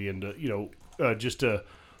cocktails at the end, just to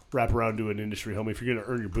wrap around to an industry home. If you're gonna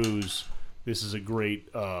earn your booze, this is a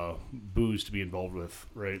great booze to be involved with,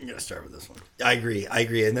 right? I'm gonna start with this one. I agree,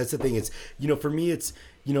 and that's the thing. It's for me, it's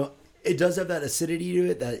it does have that acidity to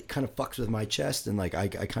it that kind of fucks with my chest, and like I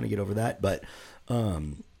kind of get over that, but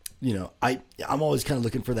I'm always kind of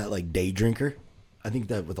looking for that like day drinker. I think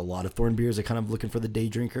that with a lot of Thorn beers, I kind of looking for the day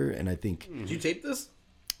drinker, and I think. Did you tape this?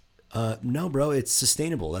 No, bro, it's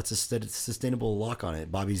sustainable. That's a sustainable lock on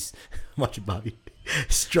it. Bobby's watching Bobby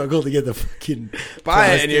struggle to get the fucking buy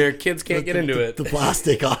it, and your kids can't get into it. The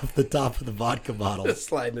plastic off the top of the vodka bottle. Just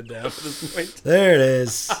sliding it down at this point. There it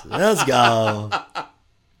is. Let's go.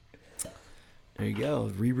 There you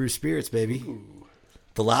go. Rebrew Spirits, baby. Ooh.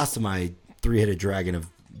 The last of my three-headed dragon of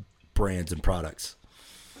brands and products.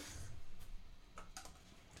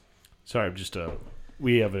 Sorry, I'm just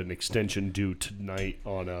we have an extension due tonight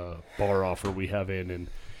on a bar offer we have in, and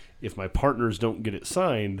if my partners don't get it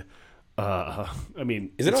signed, I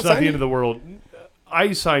mean, it's not the end of the world.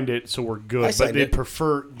 I signed it, so we're good. But they'd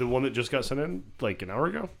prefer the one that just got sent in like an hour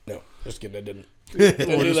ago. No, just kidding. I didn't.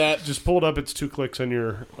 Do that. Just pull it up. It's 2 clicks on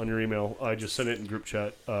your email. I just sent it in group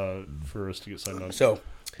chat for us to get signed on. So,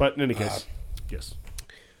 but in any case, yes.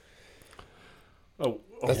 Oh,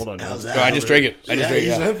 hold on. No, I just drank it. I just drank it.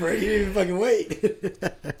 You didn't even fucking wait.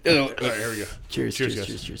 All right, here we go. Cheers,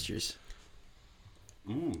 guys. Cheers.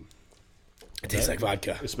 It tastes like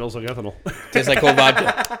vodka. It smells like ethanol. Tastes like cold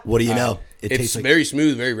vodka. What do you know? It tastes tastes like, very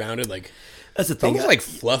smooth, very rounded. Like that's the thing. Almost like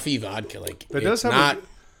fluffy vodka. Like it's not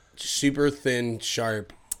super thin,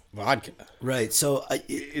 sharp vodka. Right. So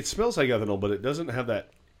it smells like ethanol, but it doesn't have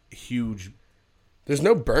that huge. There's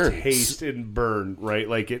no burn. Taste and burn, right?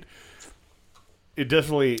 Like it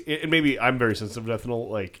definitely. And maybe I'm very sensitive to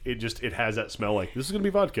ethanol. Like it has that smell. Like this is gonna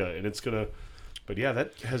be vodka, and it's gonna. But yeah,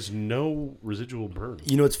 that has no residual burn.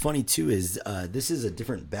 What's funny too is this is a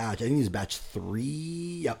different batch. I think it's batch 3.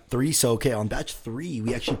 Yep, 3. So okay, on batch 3,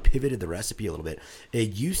 we actually pivoted the recipe a little bit.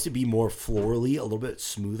 It used to be more florally, a little bit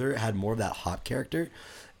smoother. It had more of that hop character.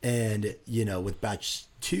 And with batch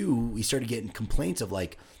 2, we started getting complaints of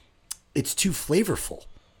like it's too flavorful.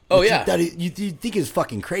 Oh yeah, that you think is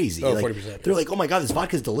fucking crazy. Oh, like, 40%. They're like, oh my god, this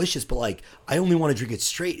vodka is delicious, but like I only want to drink it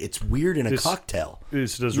straight. It's weird in a cocktail.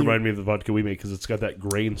 This does remind me of the vodka we make because it's got that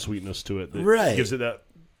grain sweetness to it. That gives it that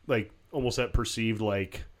like almost that perceived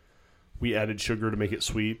like we added sugar to make it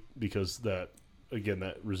sweet because that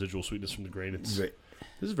residual sweetness from the grain. This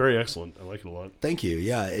is very excellent. I like it a lot. Thank you.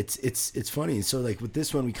 Yeah, it's funny. So like with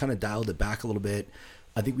this one, we kind of dialed it back a little bit.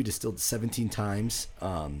 I think we distilled 17 times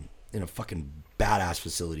in a fucking badass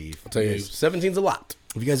facility. I'll tell you, 17's a lot.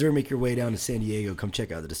 If you guys ever make your way down to San Diego, come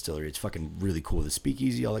check out the distillery. It's fucking really cool. The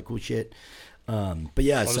speakeasy, all that cool shit. But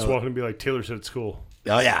yeah, I'll just walk in and be like, Taylor said it's cool.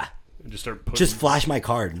 Oh yeah, and just start putting. Just flash my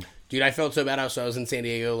card, dude. I felt so bad. So I was in San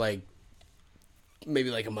Diego like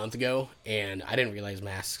maybe like a month ago, and I didn't realize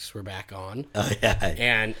masks were back on. Oh yeah.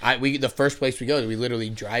 And the first place we go, we literally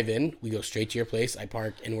drive in, we go straight to your place. I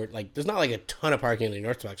park, and we're like, there's not like a ton of parking in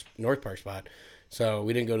the North Park spot, so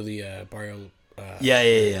we didn't go to the Barrio. Yeah.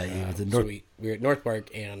 The So we were at North Park,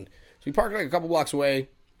 and so we parked like a couple blocks away.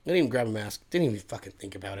 Didn't even grab a mask. Didn't even fucking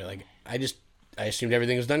think about it. Like I assumed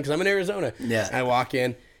everything was done because I'm in Arizona. Yeah. I walk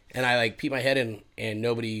in, and I like peep my head in, and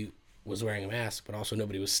nobody was wearing a mask, but also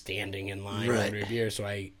nobody was standing in line to order a beer. So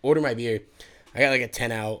I order my beer. I got like a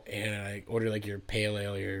 10 out, and I ordered like your pale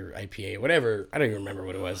ale, your IPA, whatever. I don't even remember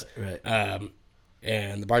what it was. Right.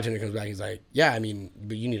 And the bartender comes back. He's like, "Yeah, I mean,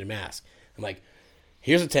 but you need a mask." I'm like,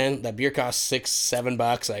 "Here's a 10. That beer costs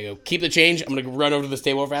 $6-7. I go, keep the change. I'm gonna run over to this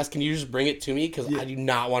table fast. Can you just bring it to me? Because I do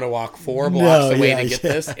not want to walk 4 blocks away to get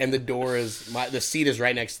this. And the door the seat is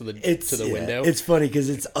right next to the window. It's funny because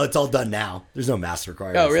it's all done now. There's no mask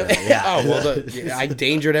required. Oh really? Yeah. Oh well, I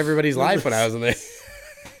endangered everybody's life when I was in there.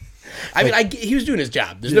 I mean, he was doing his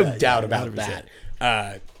job. There's no doubt about 100%.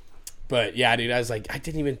 that. But yeah, dude, I was like, I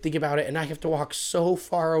didn't even think about it, and I have to walk so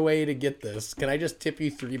far away to get this. Can I just tip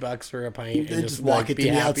you $3 for a pint and just walk like, it be to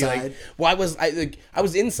the happy? outside? Like, well, I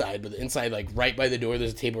was inside, but the inside, like right by the door,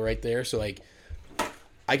 there's a table right there, so like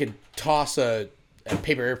I could toss a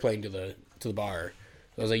paper airplane to the bar.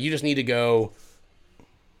 So I was like, you just need to go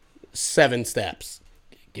 7 steps.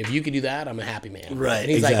 If you can do that, I'm a happy man. Right. And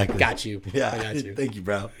he's exactly. like, got you. Yeah. I got you. Thank you,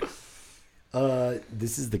 bro.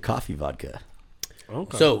 This is the coffee vodka.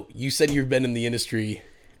 Okay. So you said you've been in the industry,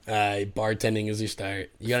 bartending as your start.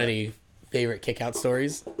 You got any favorite kick-out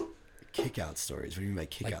stories? Kick-out stories. What do you mean by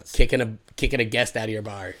kick-outs? Kicking a guest out of your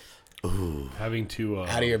bar, having to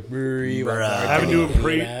out of your brewery, Bruh.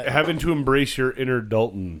 having to embrace your inner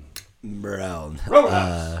Dalton. Bro.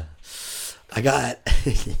 I got...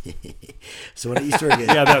 So when I used to work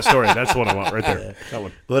at... Yeah, that story. That's the one I want right there. That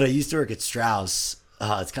one. When I used to work at Strauss...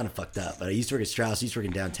 it's kind of fucked up, but I used to work at Strauss. I used to work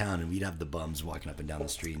in downtown, and we'd have the bums walking up and down the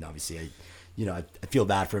street. And obviously, I feel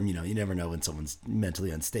bad for them. You know, you never know when someone's mentally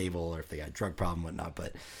unstable or if they got a drug problem, and whatnot.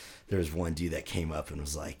 But there was one dude that came up and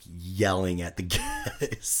was like yelling at the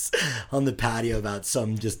guys on the patio about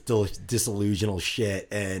some just disillusional shit.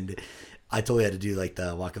 And I totally had to do like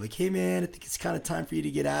the walk up, like, "Hey man, I think it's kind of time for you to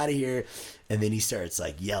get out of here." And then he starts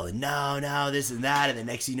like yelling, no, this and that. And the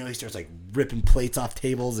next thing you know, he starts like ripping plates off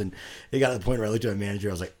tables. And it got to the point where I looked at my manager.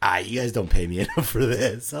 I was like, you guys don't pay me enough for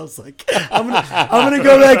this. I was like, I'm gonna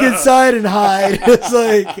go back inside and hide. It's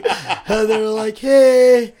like, they were like,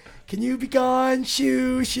 "Hey, can you be gone?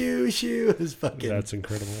 Shoo." It was fucking. That's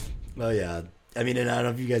incredible. Oh yeah. I mean, and I don't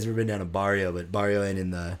know if you guys ever been down to Barrio, but Barrio ain't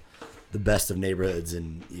in the best of neighborhoods,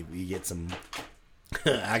 and you get some.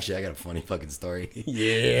 Actually, I got a funny fucking story.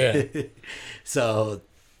 Yeah. So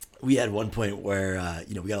we had one point where,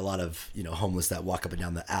 we got a lot of, homeless that walk up and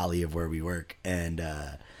down the alley of where we work. And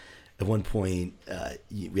at one point,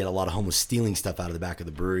 we had a lot of homeless stealing stuff out of the back of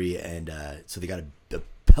the brewery. And so they got a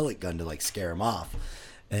pellet gun to like scare them off.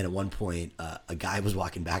 And at one point, a guy was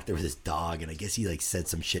walking back there with his dog. And I guess he like said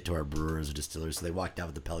some shit to our brewers or distillers. So they walked out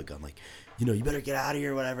with the pellet gun like, you better get out of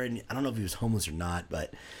here or whatever. And I don't know if he was homeless or not,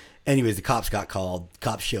 but anyways, the cops got called.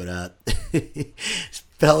 Cops showed up.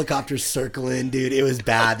 Helicopters circling, dude. It was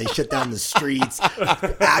bad. They shut down the streets.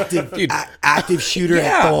 Active shooter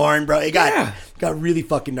at Thorn, bro. It got really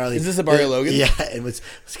fucking gnarly. Is this a Barrio Logan? Yeah, it was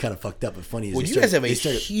kind of fucked up, but funny. Well, you guys have a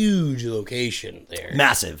huge location there.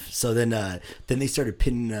 Massive. So then they started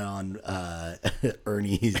pinning it on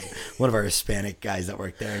Ernie, one of our Hispanic guys that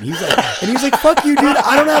worked there, and he was like, "Fuck you, dude!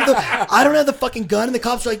 I don't have the fucking gun." And the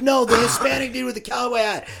cops are like, "No, the Hispanic dude with the cowboy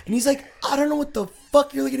hat." And he's like, "I don't know what the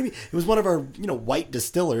fuck you're looking at me." It was one of our white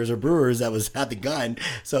distillers or brewers that had the gun,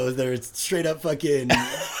 so they're straight up fucking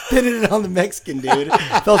pinning it on the Mexican dude.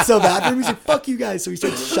 Felt so bad for him. He's like, "Fuck you guys!" So he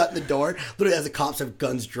starts shutting the door. Literally, as the cops have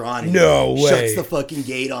guns drawn, he shuts the fucking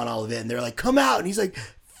gate on all of it, and they're like, "Come out!" And he's like,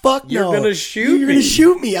 "Fuck no! You're gonna shoot me. You're gonna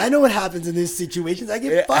shoot me. I know what happens in these situations. I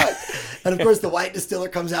get fucked." And of course, the white distiller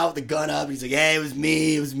comes out with the gun up. He's like, "Hey, it was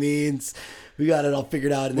me. And we got it all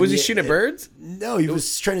figured out." And was he shooting at birds? No, he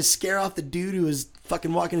was trying to scare off the dude who was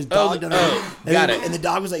fucking walking his dog down there. And the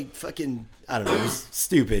dog was like fucking, I don't know, it was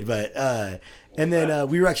stupid. But and then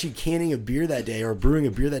we were actually canning a beer that day, or brewing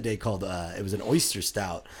a beer that day called it was an oyster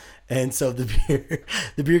stout. And so the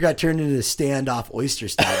beer got turned into a standoff oyster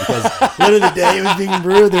stout because literally the day it was being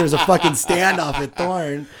brewed, there was a fucking standoff at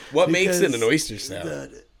Thorn. What makes it an oyster stout?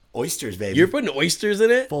 Oysters, baby. You're putting oysters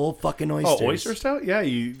in it? Full fucking oysters. Oh, oyster stout? Yeah,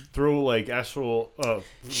 you throw like actual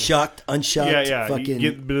shucked, unshucked. Yeah. Fucking,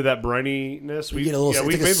 you get a bit of that brininess. We get a little.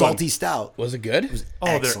 It's like a salty stout. Was it good? It was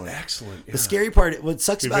excellent. They're excellent. Yeah. The scary part, what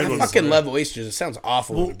sucks about it, I fucking love oysters. It sounds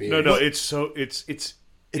awful. No, it's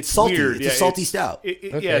It's salty. weird. It's a salty stout. Yeah,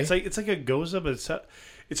 Okay. it's like a Goza, but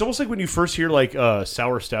it's almost like when you first hear like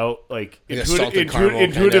sour stout, like a salted caramel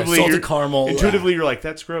intuitively, Salted you're, caramel, intuitively you're like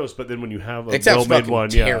that's gross. But then when you have a It sounds well-made fucking one,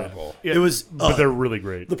 terrible. yeah, It was, but they're really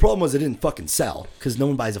great. The problem was it didn't fucking sell because no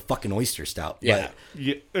one buys a fucking oyster stout. Yeah.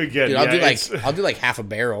 Yeah, again, Dude, yeah, I'll do like half a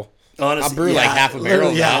barrel. Honestly, I'll brew like half a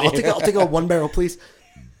barrel. Yeah, of that. I'll take a 1 barrel, please.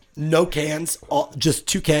 No cans, just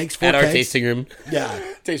 2 kegs, 4 At our kegs. tasting room. Yeah,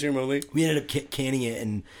 Tasting room only. we ended up canning it,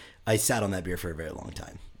 and I sat on that beer for a very long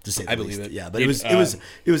time. To say the I believe least. it. Yeah, but Dude,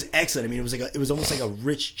 it was excellent. I mean, it was almost like a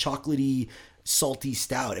rich, chocolatey, salty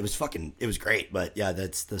stout. It was great. But yeah,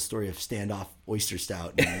 that's the story of Standoff Oyster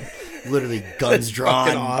Stout. And literally guns drawn,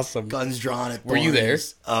 fucking awesome. Guns drawn at. Were you there?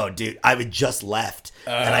 Thorns. Oh, dude, I had just left,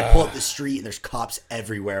 and I pull up the street, and there's cops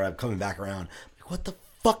everywhere. I'm coming back around. Like, what the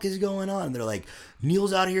fuck is going on? And they're like,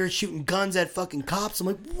 Neil's out here shooting guns at fucking cops. I'm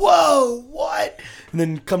like, whoa, what? And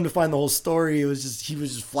then come to find the whole story, he was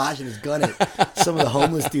just flashing his gun at some of the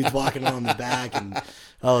homeless dudes walking along the back, and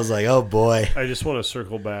I was like, oh boy. I just want to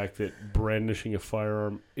circle back that brandishing a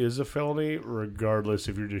firearm is a felony, regardless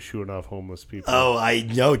if you're just shooting off homeless people. Oh, I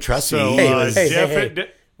know. Trust So, me. Hey.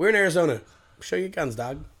 We're in Arizona. Show your guns,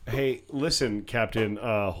 dog. Hey, listen, Captain,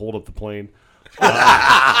 hold up the plane.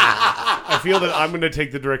 I feel that I'm going to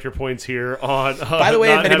take the director points here on. By the way,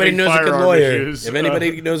 if not anybody having knows a good firearm lawyer, issues. if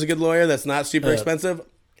anybody knows a good lawyer that's not super expensive,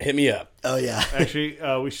 hit me up. Oh yeah. Actually,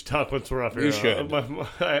 we should talk once we're off here. You should.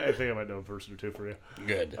 I think I might know a person or two for you.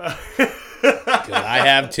 Good. 'Cause I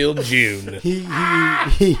have till June,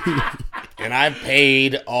 and I've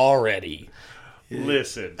paid already.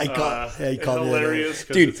 Listen, I call- yeah, he it's called me the other hilarious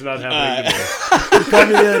because Dude, it's not happening to me. He called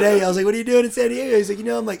me the other day. I was like, what are you doing in San Diego? He's like,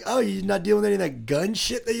 I'm like, oh, you're not dealing with any of that gun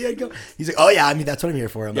shit that you had going? He's like, oh yeah, I mean, that's what I'm here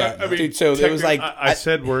for. I'm like, I mean, Dude, so it was like- I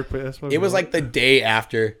said work, but that's what It was like the day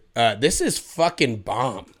after. This is fucking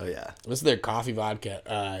bomb. oh yeah. This is their coffee vodka,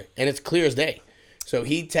 and it's clear as day. So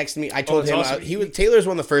he texted me. I told that's him awesome. Taylor's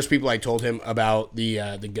one of the first people I told him about the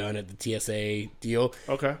gun at the TSA deal.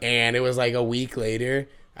 Okay. And it was like a week later.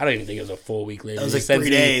 I don't even think it was a full week later. That was He like sends 3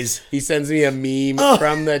 me- days. He sends me a meme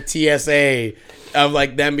from the TSA of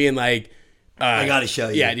like them being like, I gotta show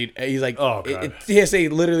you. yeah, dude. He's like, Oh, God. TSA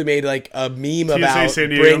literally made like a meme about San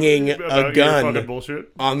Diego bringing about a your gun fucking bullshit.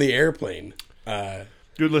 on the airplane.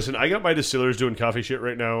 Dude, listen, I got my distillers doing coffee shit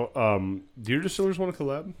right now. Do your distillers want to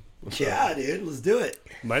collab? Yeah, dude, let's do it.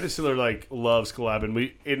 My distiller like loves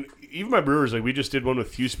collabing. And even my brewers, like we just did one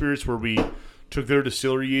with Few Spirits where we took their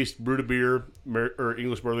distillery yeast, brewed a beer or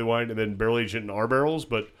English barley wine, and then barrel aged it in our barrels.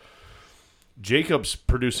 But Jacob's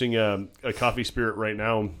producing a coffee spirit right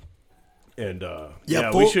now, and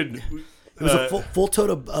Yeah, we should. It was a full tote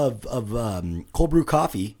of cold brew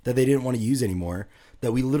coffee that they didn't want to use anymore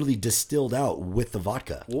that we literally distilled out with the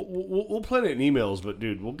vodka. We'll plan it in emails, but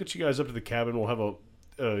dude, we'll get you guys up to the cabin. We'll have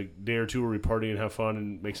a day or two where we party and have fun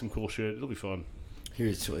and make some cool shit. It'll be fun.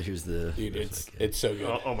 Here's the Dude, it's so good.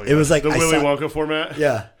 Oh my god! It was like the I Willy saw- Wonka format.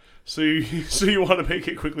 yeah. So you want to make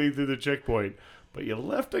it quickly through the checkpoint, but you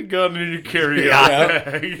left a gun in your carry-on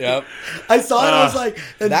bag. Yep. I saw it. I was like,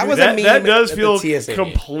 That was That, a meme that does that feel the TSA made.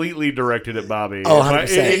 completely directed at Bobby. Oh, If I-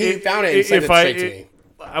 100%. He found it and sent it straight to me.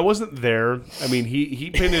 I wasn't there. I mean, he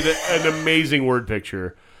painted an amazing word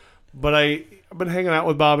picture, but I've been hanging out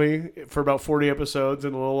with Bobby for about 40 episodes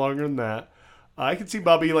and a little longer than that. I could see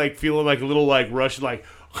Bobby like feeling like a little like rush, like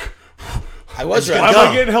I was why right. am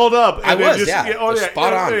I getting held up? And I then was, just, yeah.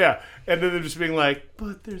 Spot on. Yeah. And then they're just being like,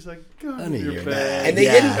 but there's a gun in your bag. And they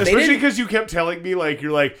Yeah. didn't. They Especially didn't. because you kept telling me, like,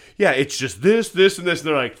 you're like, yeah, it's just this, this, and this. And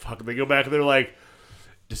they're like, fuck. And they go back and they're like,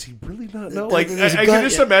 does he really not know? Like, There's a I gun- can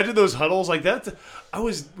just yeah. imagine those huddles. Like,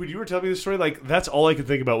 when you were telling me this story, like, that's all I could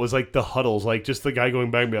think about was, like, the huddles. Like, just the guy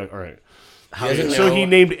going back and be like, all right. doesn't So know- he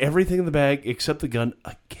named everything in the bag except the gun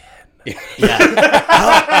again.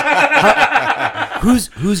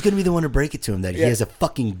 Who's gonna be the one to break it to him that he has a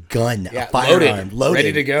fucking gun, Yeah, a firearm, loaded,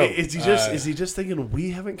 ready to go. Is he just thinking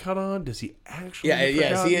we haven't caught on? Does he actually?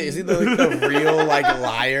 Yeah. Is he the real like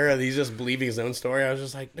liar? And he's just believing his own story. I was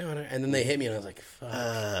just like, no. And then they hit me, and I was like,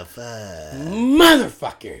 fuck,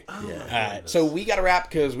 motherfucker. So we got to wrap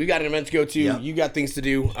because we got an event to go to. Yep. You got things to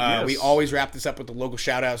do. We always wrap this up with the local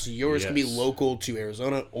shout outs. Yours can be Yes. local to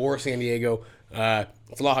Arizona or San Diego.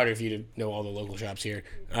 It's a lot harder for you to know all the local shops here.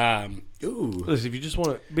 Ooh. Listen, if you just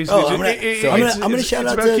want to, basically, I'm gonna shout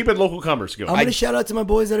out about to- keeping local commerce going. I'm gonna shout out to my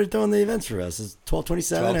boys that are throwing the events for us. It's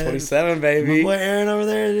 1227. 1227, My baby. boy Aaron over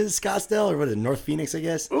there is Scottsdale or what is it, North Phoenix, I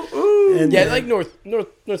guess. And, Yeah, like North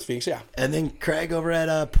Phoenix. Yeah. and then Craig over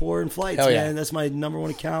at Pour and Flights. Hell yeah. Man, that's my #1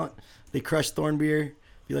 account. They crush Thorn beer. If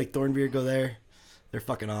you like Thorn beer, go there. They're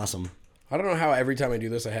fucking awesome. I don't know how every time I do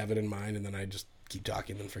this, I have it in mind, and then I just keep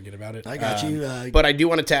talking and forget about it. I got you. But I do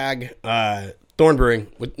want to tag Thorn Brewing,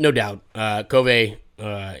 with no doubt. Cove,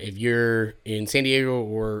 if you're in San Diego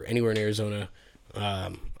or anywhere in Arizona,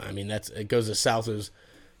 I mean, it goes as south as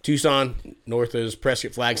Tucson, north is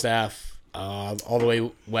Prescott, Flagstaff, all the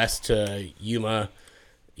way west to Yuma,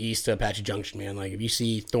 east to Apache Junction, man. Like, if you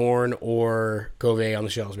see Thorn or Cove on the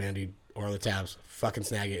shelves, man, dude, or on the tabs, fucking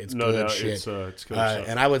snag it. It's No good doubt, shit. it's good stuff.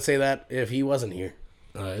 And I would say that if he wasn't here.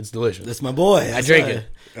 It's delicious. That's my boy. I drink it.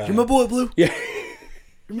 You're my boy, Blue. Yeah.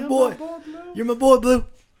 You're my boy. You're my boy, Blue.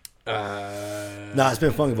 Nah, it's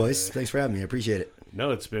been fun, boys. Thanks for having me. I appreciate it.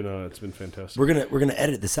 No, it's been fantastic. We're gonna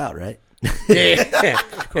edit this out, right? Yeah.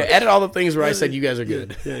 Edit all the things where I said you guys are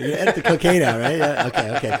good. Yeah, you're gonna edit the cocaine out, right?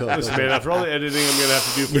 Yeah. Okay, cool. Listen, man, after all the editing I'm gonna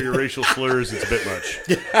have to do for your racial slurs, it's a bit much.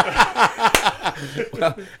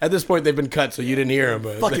 Well, at this point, they've been cut, so you didn't hear them.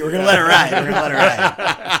 But Fuck it, we're gonna let it ride. We're gonna let it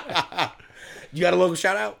ride. You got a local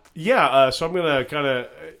shout out? Yeah, so I'm gonna kind of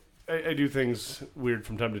I do things weird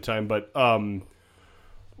from time to time, but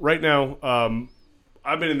right now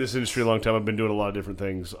I've been in this industry a long time. I've been doing a lot of different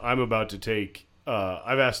things. I'm about to take.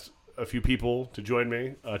 I've asked a few people to join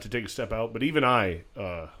me to take a step out, but even I,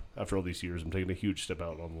 after all these years, I'm taking a huge step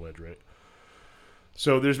out on the ledge, right?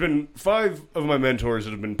 So there's been 5 of my mentors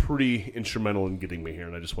that have been pretty instrumental in getting me here,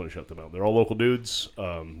 and I just want to shout them out. They're all local dudes.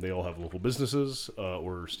 They all have local businesses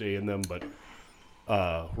or stay in them, but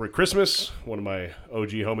Rick Christmas, one of my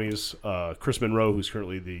OG homies, Chris Monroe, who's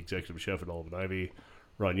currently the executive chef at Olive and Ivy,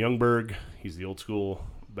 Ron Youngberg, he's the old school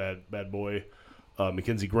bad boy,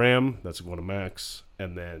 Mackenzie Graham, that's one of Max,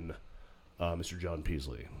 and then Mr. John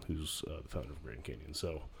Peasley, who's the founder of Grand Canyon.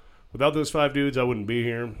 So without those 5 dudes, I wouldn't be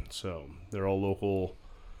here. So they're all local,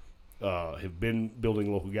 have been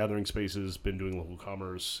building local gathering spaces, been doing local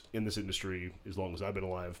commerce in this industry as long as I've been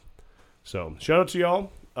alive. So shout out to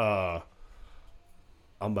y'all.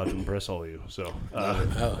 I'm about to impress all of you. So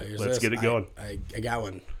let's get it going. I got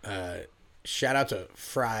one. Shout out to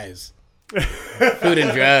Fry's Food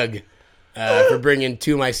and Drug for bringing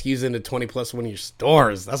 2 of my SKUs into 20 plus one of your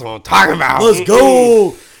stores. That's what I'm talking about. Let's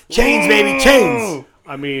go. Chains, baby, chains.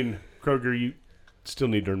 I mean, Kroger, you still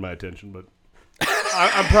need to earn my attention, but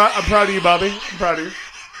I'm proud of you, Bobby. I'm proud of you.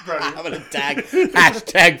 I'm going to tag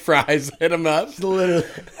hashtag Fry's. Hit him up. Literally.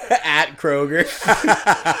 At Kroger.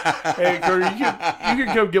 Hey, Kroger, you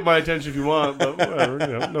can come get my attention if you want, but whatever.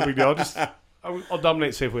 No big deal. I'll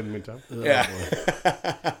dominate Safeway in the meantime. Yeah.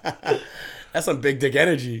 That's some big dick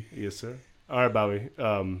energy. Yes, sir. All right, Bobby.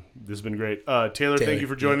 This has been great. Taylor, thank you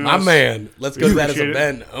for joining us. My man. Let's go to that as a Appreciate it.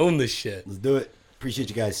 Ben. Own this shit. Let's do it. Appreciate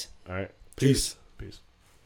you guys. All right. Peace.